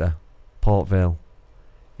 Exeter, Port Vale.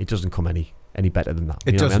 It doesn't come any better than that.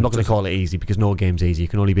 I'm not going to call it easy, because no game's easy. You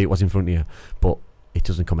can only beat what's in front of you, but it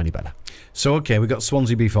doesn't come any better. So we got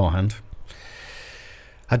Swansea beforehand.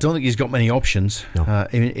 I don't think he's got many options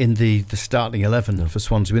in the starting 11 for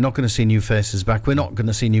Swansea. We're not going to see new faces back. We're not going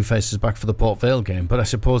to see new faces back for the Port Vale game, but I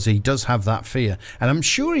suppose he does have that fear. And I'm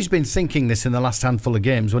sure he's been thinking this in the last handful of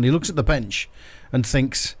games, when he looks at the bench and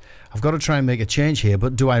thinks, I've got to try and make a change here,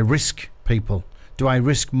 but do I risk people? Do I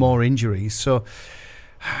risk more injuries? So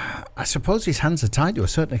I suppose his hands are tied to a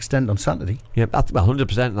certain extent on Saturday. Yeah,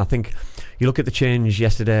 100%. And I think you look at the change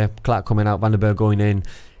yesterday, Clark coming out, Van der Berg going in.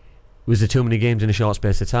 Was there too many games in a short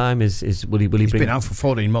space of time? Will he He's bring, been out for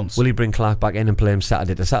 14 months. Will he bring Clark back in and play him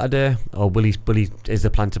Saturday to Saturday, or will he? Is the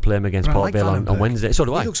plan to play him against Port Vale on Wednesday? So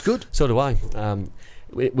do I. He looks good. So do I.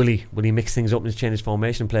 Will he mix things up and change his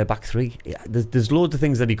formation and play a back three? Yeah, there's loads of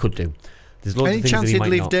things that he could do. There's loads Any of things chance that he he'd might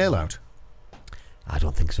leave not. Dale out? I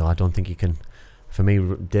don't think so. I don't think he can. For me,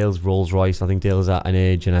 Dale's Rolls Royce. I think Dale's at an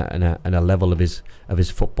age and a level of his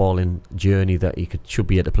footballing journey that he should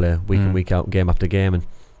be able to play week in, week out, game after game. And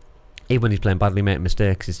even when he's playing badly, making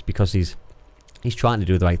mistakes, it's because he's trying to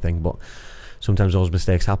do the right thing. But sometimes those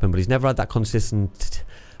mistakes happen. But he's never had that consistent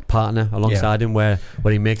partner alongside him where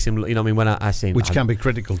he makes him. You know what I mean? When I see him, which can be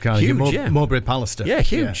critical, can't it? Huge, Mowbray Pallister. Yeah,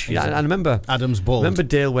 huge. Yeah, I remember Adams Bald. Remember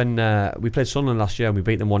Dale when we played Sunderland last year and we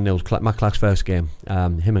beat them 1-0. Matt Clark's first game.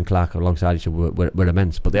 Him and Clark alongside each other were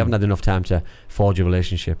immense, but they haven't had enough time to forge a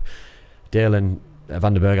relationship. Dale and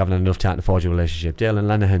Van der Berg haven't had enough time to forge a relationship. Dale and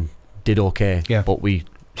Lenihan did okay, but we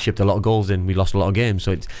shipped a lot of goals in. We lost a lot of games.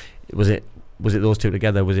 So was it those two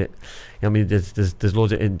together? Was it? I mean, there's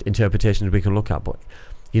loads of interpretations we can look at, but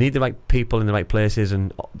you need the right people in the right places.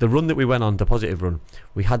 And the run that we went on, the positive run,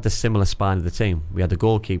 we had the similar spine of the team. We had the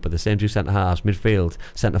goalkeeper, the same two centre halves, midfield,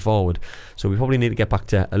 centre forward. So we probably need to get back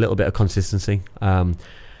to a little bit of consistency. The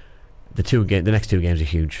next two games are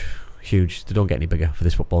huge. They don't get any bigger for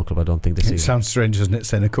this football club, I don't think, this season. It sounds strange, doesn't it,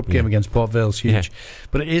 saying a cup game against Port Vale's huge. Yeah.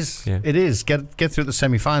 But it is. Yeah. It is. Get through the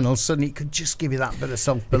semi-finals, suddenly it could just give you that bit of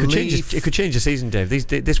self-belief. It could change the season, Dave.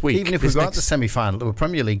 This week. Even if we go out the semi-final to a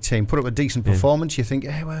Premier League team, put up a decent performance, you think,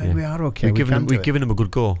 hey, we are okay. We've given them a good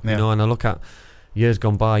go. You know, and I look at years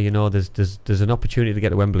gone by, you know, there's an opportunity to get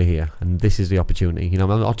to Wembley here, and this is the opportunity. You know,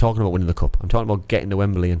 I'm not talking about winning the cup. I'm talking about getting to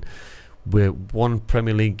Wembley, and we're one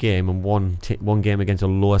Premier League game and one game against a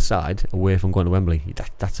lower side away from going to Wembley.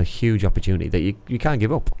 That's a huge opportunity that you can't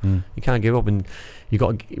give up. You can't give up, and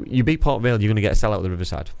you beat Port Vale, you're going to get a sell out of the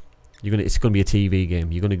Riverside. It's going to be a TV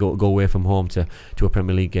game. You're going to go away from home to a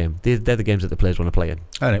Premier League game. They're the games that the players want to play in.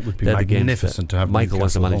 And it would be magnificent to have Michael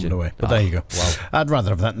wants to manage it. Away. But there you go. Wow. I'd rather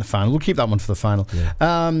have that in the final. We'll keep that one for the final. Yeah.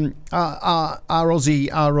 Our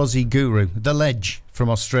Aussie guru, the Ledge from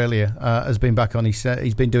Australia, has been back on.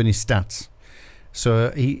 He's been doing his stats. So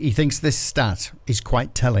he thinks this stat is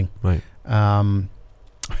quite telling. Right.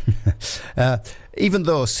 Even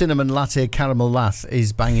though Cinnamon Latte Caramel Latte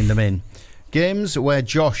is banging them in, games where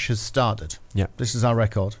Josh has started. Yeah. This is our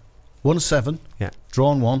record. 1-7. Yeah.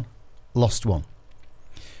 Drawn 1. Lost 1.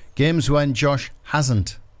 Games when Josh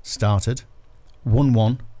hasn't started.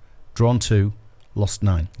 1-1. Drawn 2. Lost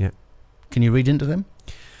 9. Yeah. Can you read into them?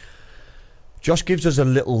 Josh gives us a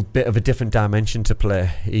little bit of a different dimension to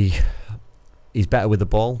play. He's better with the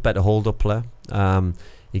ball, better hold up player.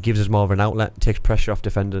 He gives us more of an outlet, takes pressure off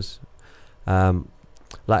defenders.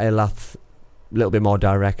 Latte Lath, a little bit more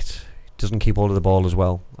direct, doesn't keep hold of the ball as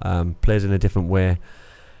well, plays in a different way.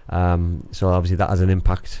 So obviously that has an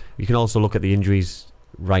impact. You can also look at the injuries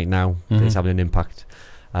right now. It's having an impact.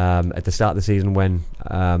 At the start of the season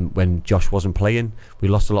when Josh wasn't playing, we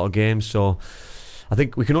lost a lot of games. So I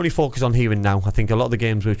think we can only focus on here and now. I think a lot of the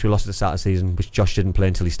games which we lost at the start of the season, which Josh didn't play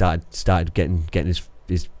until he started getting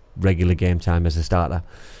his regular game time as a starter.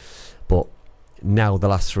 But now the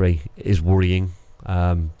last 3 is worrying.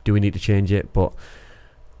 Do we need to change it? But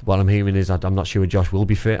what I'm hearing is I'm not sure Josh will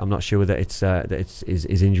be fit. I'm not sure that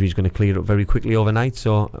his injury is going to clear up very quickly overnight.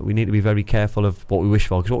 So we need to be very careful of what we wish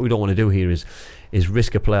for, because what we don't want to do here is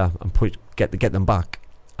risk a player and get them back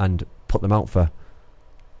and put them out for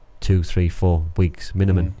 2, 3, 4 weeks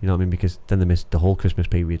minimum. You know what I mean? Because then they miss the whole Christmas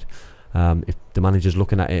period. If the manager's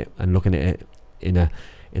looking at it in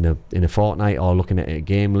a fortnight, or looking at it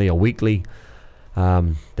gamely or weekly,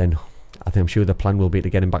 then I think I'm sure the plan will be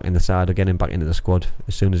to get him back in the side or get him back into the squad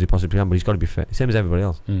as soon as he possibly can. But he's got to be fit, same as everybody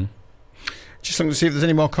else. Just looking to see if there's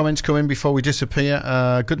any more comments coming before we disappear.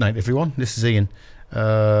 Good night, everyone. This is Ian.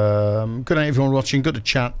 Good night, everyone watching. Good to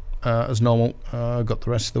chat as normal. Got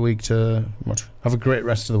the rest of the week to have a great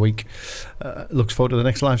rest of the week. Looks forward to the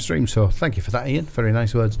next live stream. So thank you for that, Ian. Very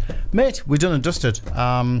nice words, mate. We're done and dusted.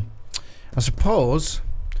 I suppose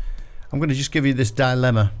I'm going to just give you this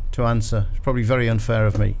dilemma to answer. It's probably very unfair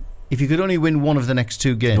of me. If you could only win one of the next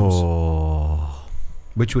 2 games,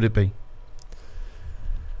 which would it be?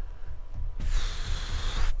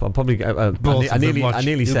 But probably I nearly went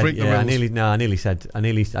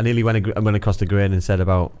across the grain and said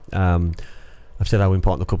about I've said how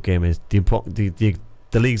important the cup game is. The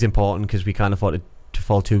league's important because we can't afford to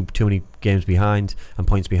fall too many games behind and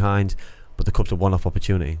points behind, but the cup's a one-off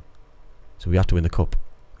opportunity, so we have to win the cup.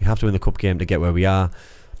 We have to win the cup game to get where we are.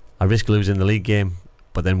 I risk losing the league game,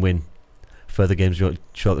 but then win further games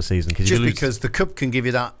throughout the season. Just because the cup can give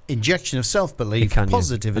you that injection of self-belief, can,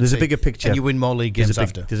 positivity. And there's a bigger picture. And you win more league games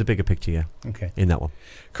after. There's a bigger picture, yeah. Okay. In that one.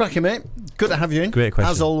 Cracking, mate. Good to have you in. Great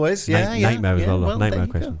question. As always. Nightmare as well. Well, nightmare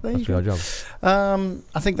question. That's your job.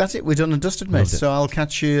 I think that's it. We're done and dusted, mate. So I'll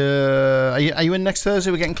catch you. Are you in next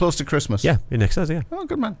Thursday? We're getting close to Christmas. Yeah, in next Thursday, yeah. Oh,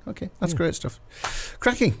 good man. Okay, that's great stuff.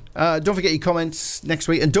 Cracking. Don't forget your comments next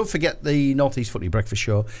week. And don't forget the North East Footy Breakfast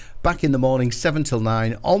Show. Back in the morning, 7 till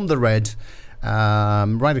 9 on the Red.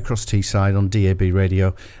 Right across Teesside on DAB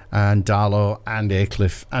Radio, and Darlow and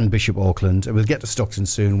Aycliffe and Bishop Auckland. We'll get to Stockton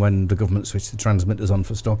soon when the government switch the transmitters on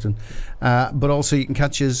for Stockton. But also you can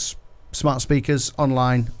catch us smart speakers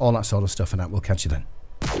online, all that sort of stuff, and that we'll catch you then.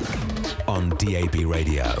 On DAB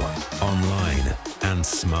Radio, online and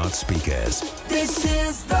smart speakers. This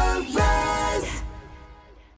is the